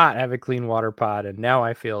do not have a Clean Water Pod, and now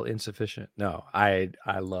I feel insufficient. No, I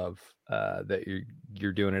love that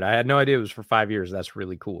you're doing it. I had no idea it was for 5 years. That's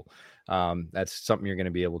really cool. That's something you're going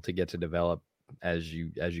to be able to get to develop as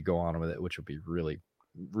you go on with it, which will be really,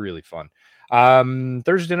 really fun.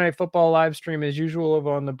 Thursday Night Football live stream as usual over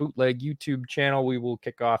on the Bootleg YouTube channel. We will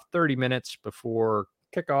kick off 30 minutes before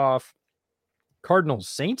kickoff. Cardinals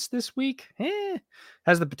Saints this week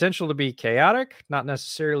has the potential to be chaotic, not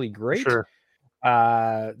necessarily great. Sure.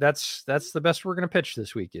 That's the best we're going to pitch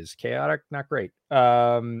this week is chaotic, not great.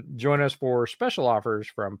 Join us for special offers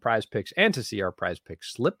from Prize Picks and to see our Prize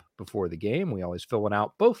Picks slip before the game. We always fill one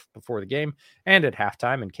out both before the game and at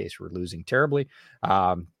halftime in case we're losing terribly.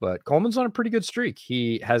 But Coleman's on a pretty good streak.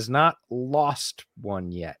 He has not lost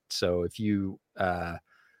one yet. So if you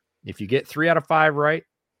get 3 out of 5 right,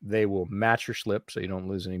 they will match your slip so you don't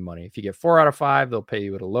lose any money. If you get 4 out of 5, they'll pay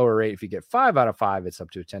you at a lower rate. If you get 5 out of 5, it's up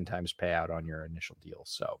to a 10 times payout on your initial deal.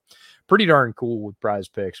 So pretty darn cool with Prize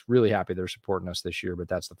Picks. Really happy they're supporting us this year, but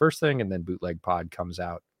that's the first thing. And then Bootleg Pod comes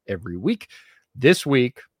out every week. This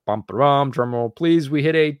week, drum roll, please. We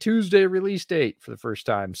hit a Tuesday release date for the first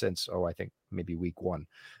time since, I think maybe week 1.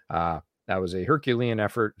 That was a Herculean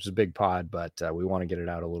effort. It was a big pod, but we want to get it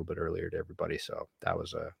out a little bit earlier to everybody. So that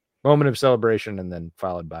was moment of celebration, and then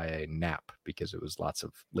followed by a nap because it was lots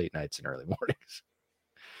of late nights and early mornings.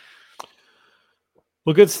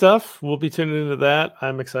 Well, good stuff. We'll be tuning into that.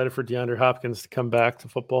 I'm excited for DeAndre Hopkins to come back to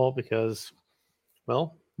football because,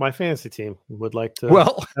 well, my fantasy team would like to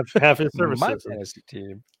have his services. My fantasy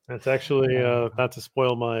team. It's actually not to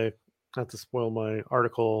spoil my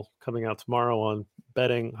article coming out tomorrow on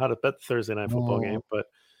betting how to bet the Thursday night football game, but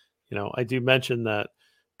I do mention that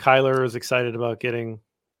Kyler is excited about getting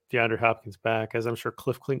DeAndre Hopkins back, as I'm sure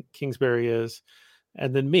Cliff Kingsbury is,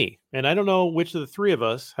 and then me. And I don't know which of the three of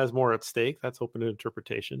us has more at stake. That's open to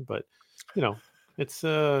interpretation, but it's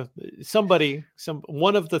one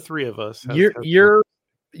of the three of us.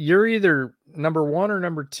 You're either number one or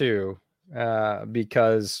number two,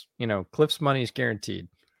 because Cliff's money is guaranteed.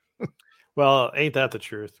 Well, ain't that the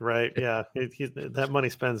truth, right? Yeah, that money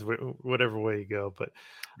spends whatever way you go. But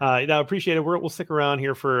I appreciate it. We'll stick around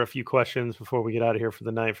here for a few questions before we get out of here for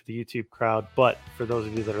the night for the YouTube crowd. But for those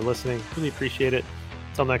of you that are listening, really appreciate it.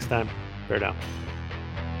 Until next time, bear down.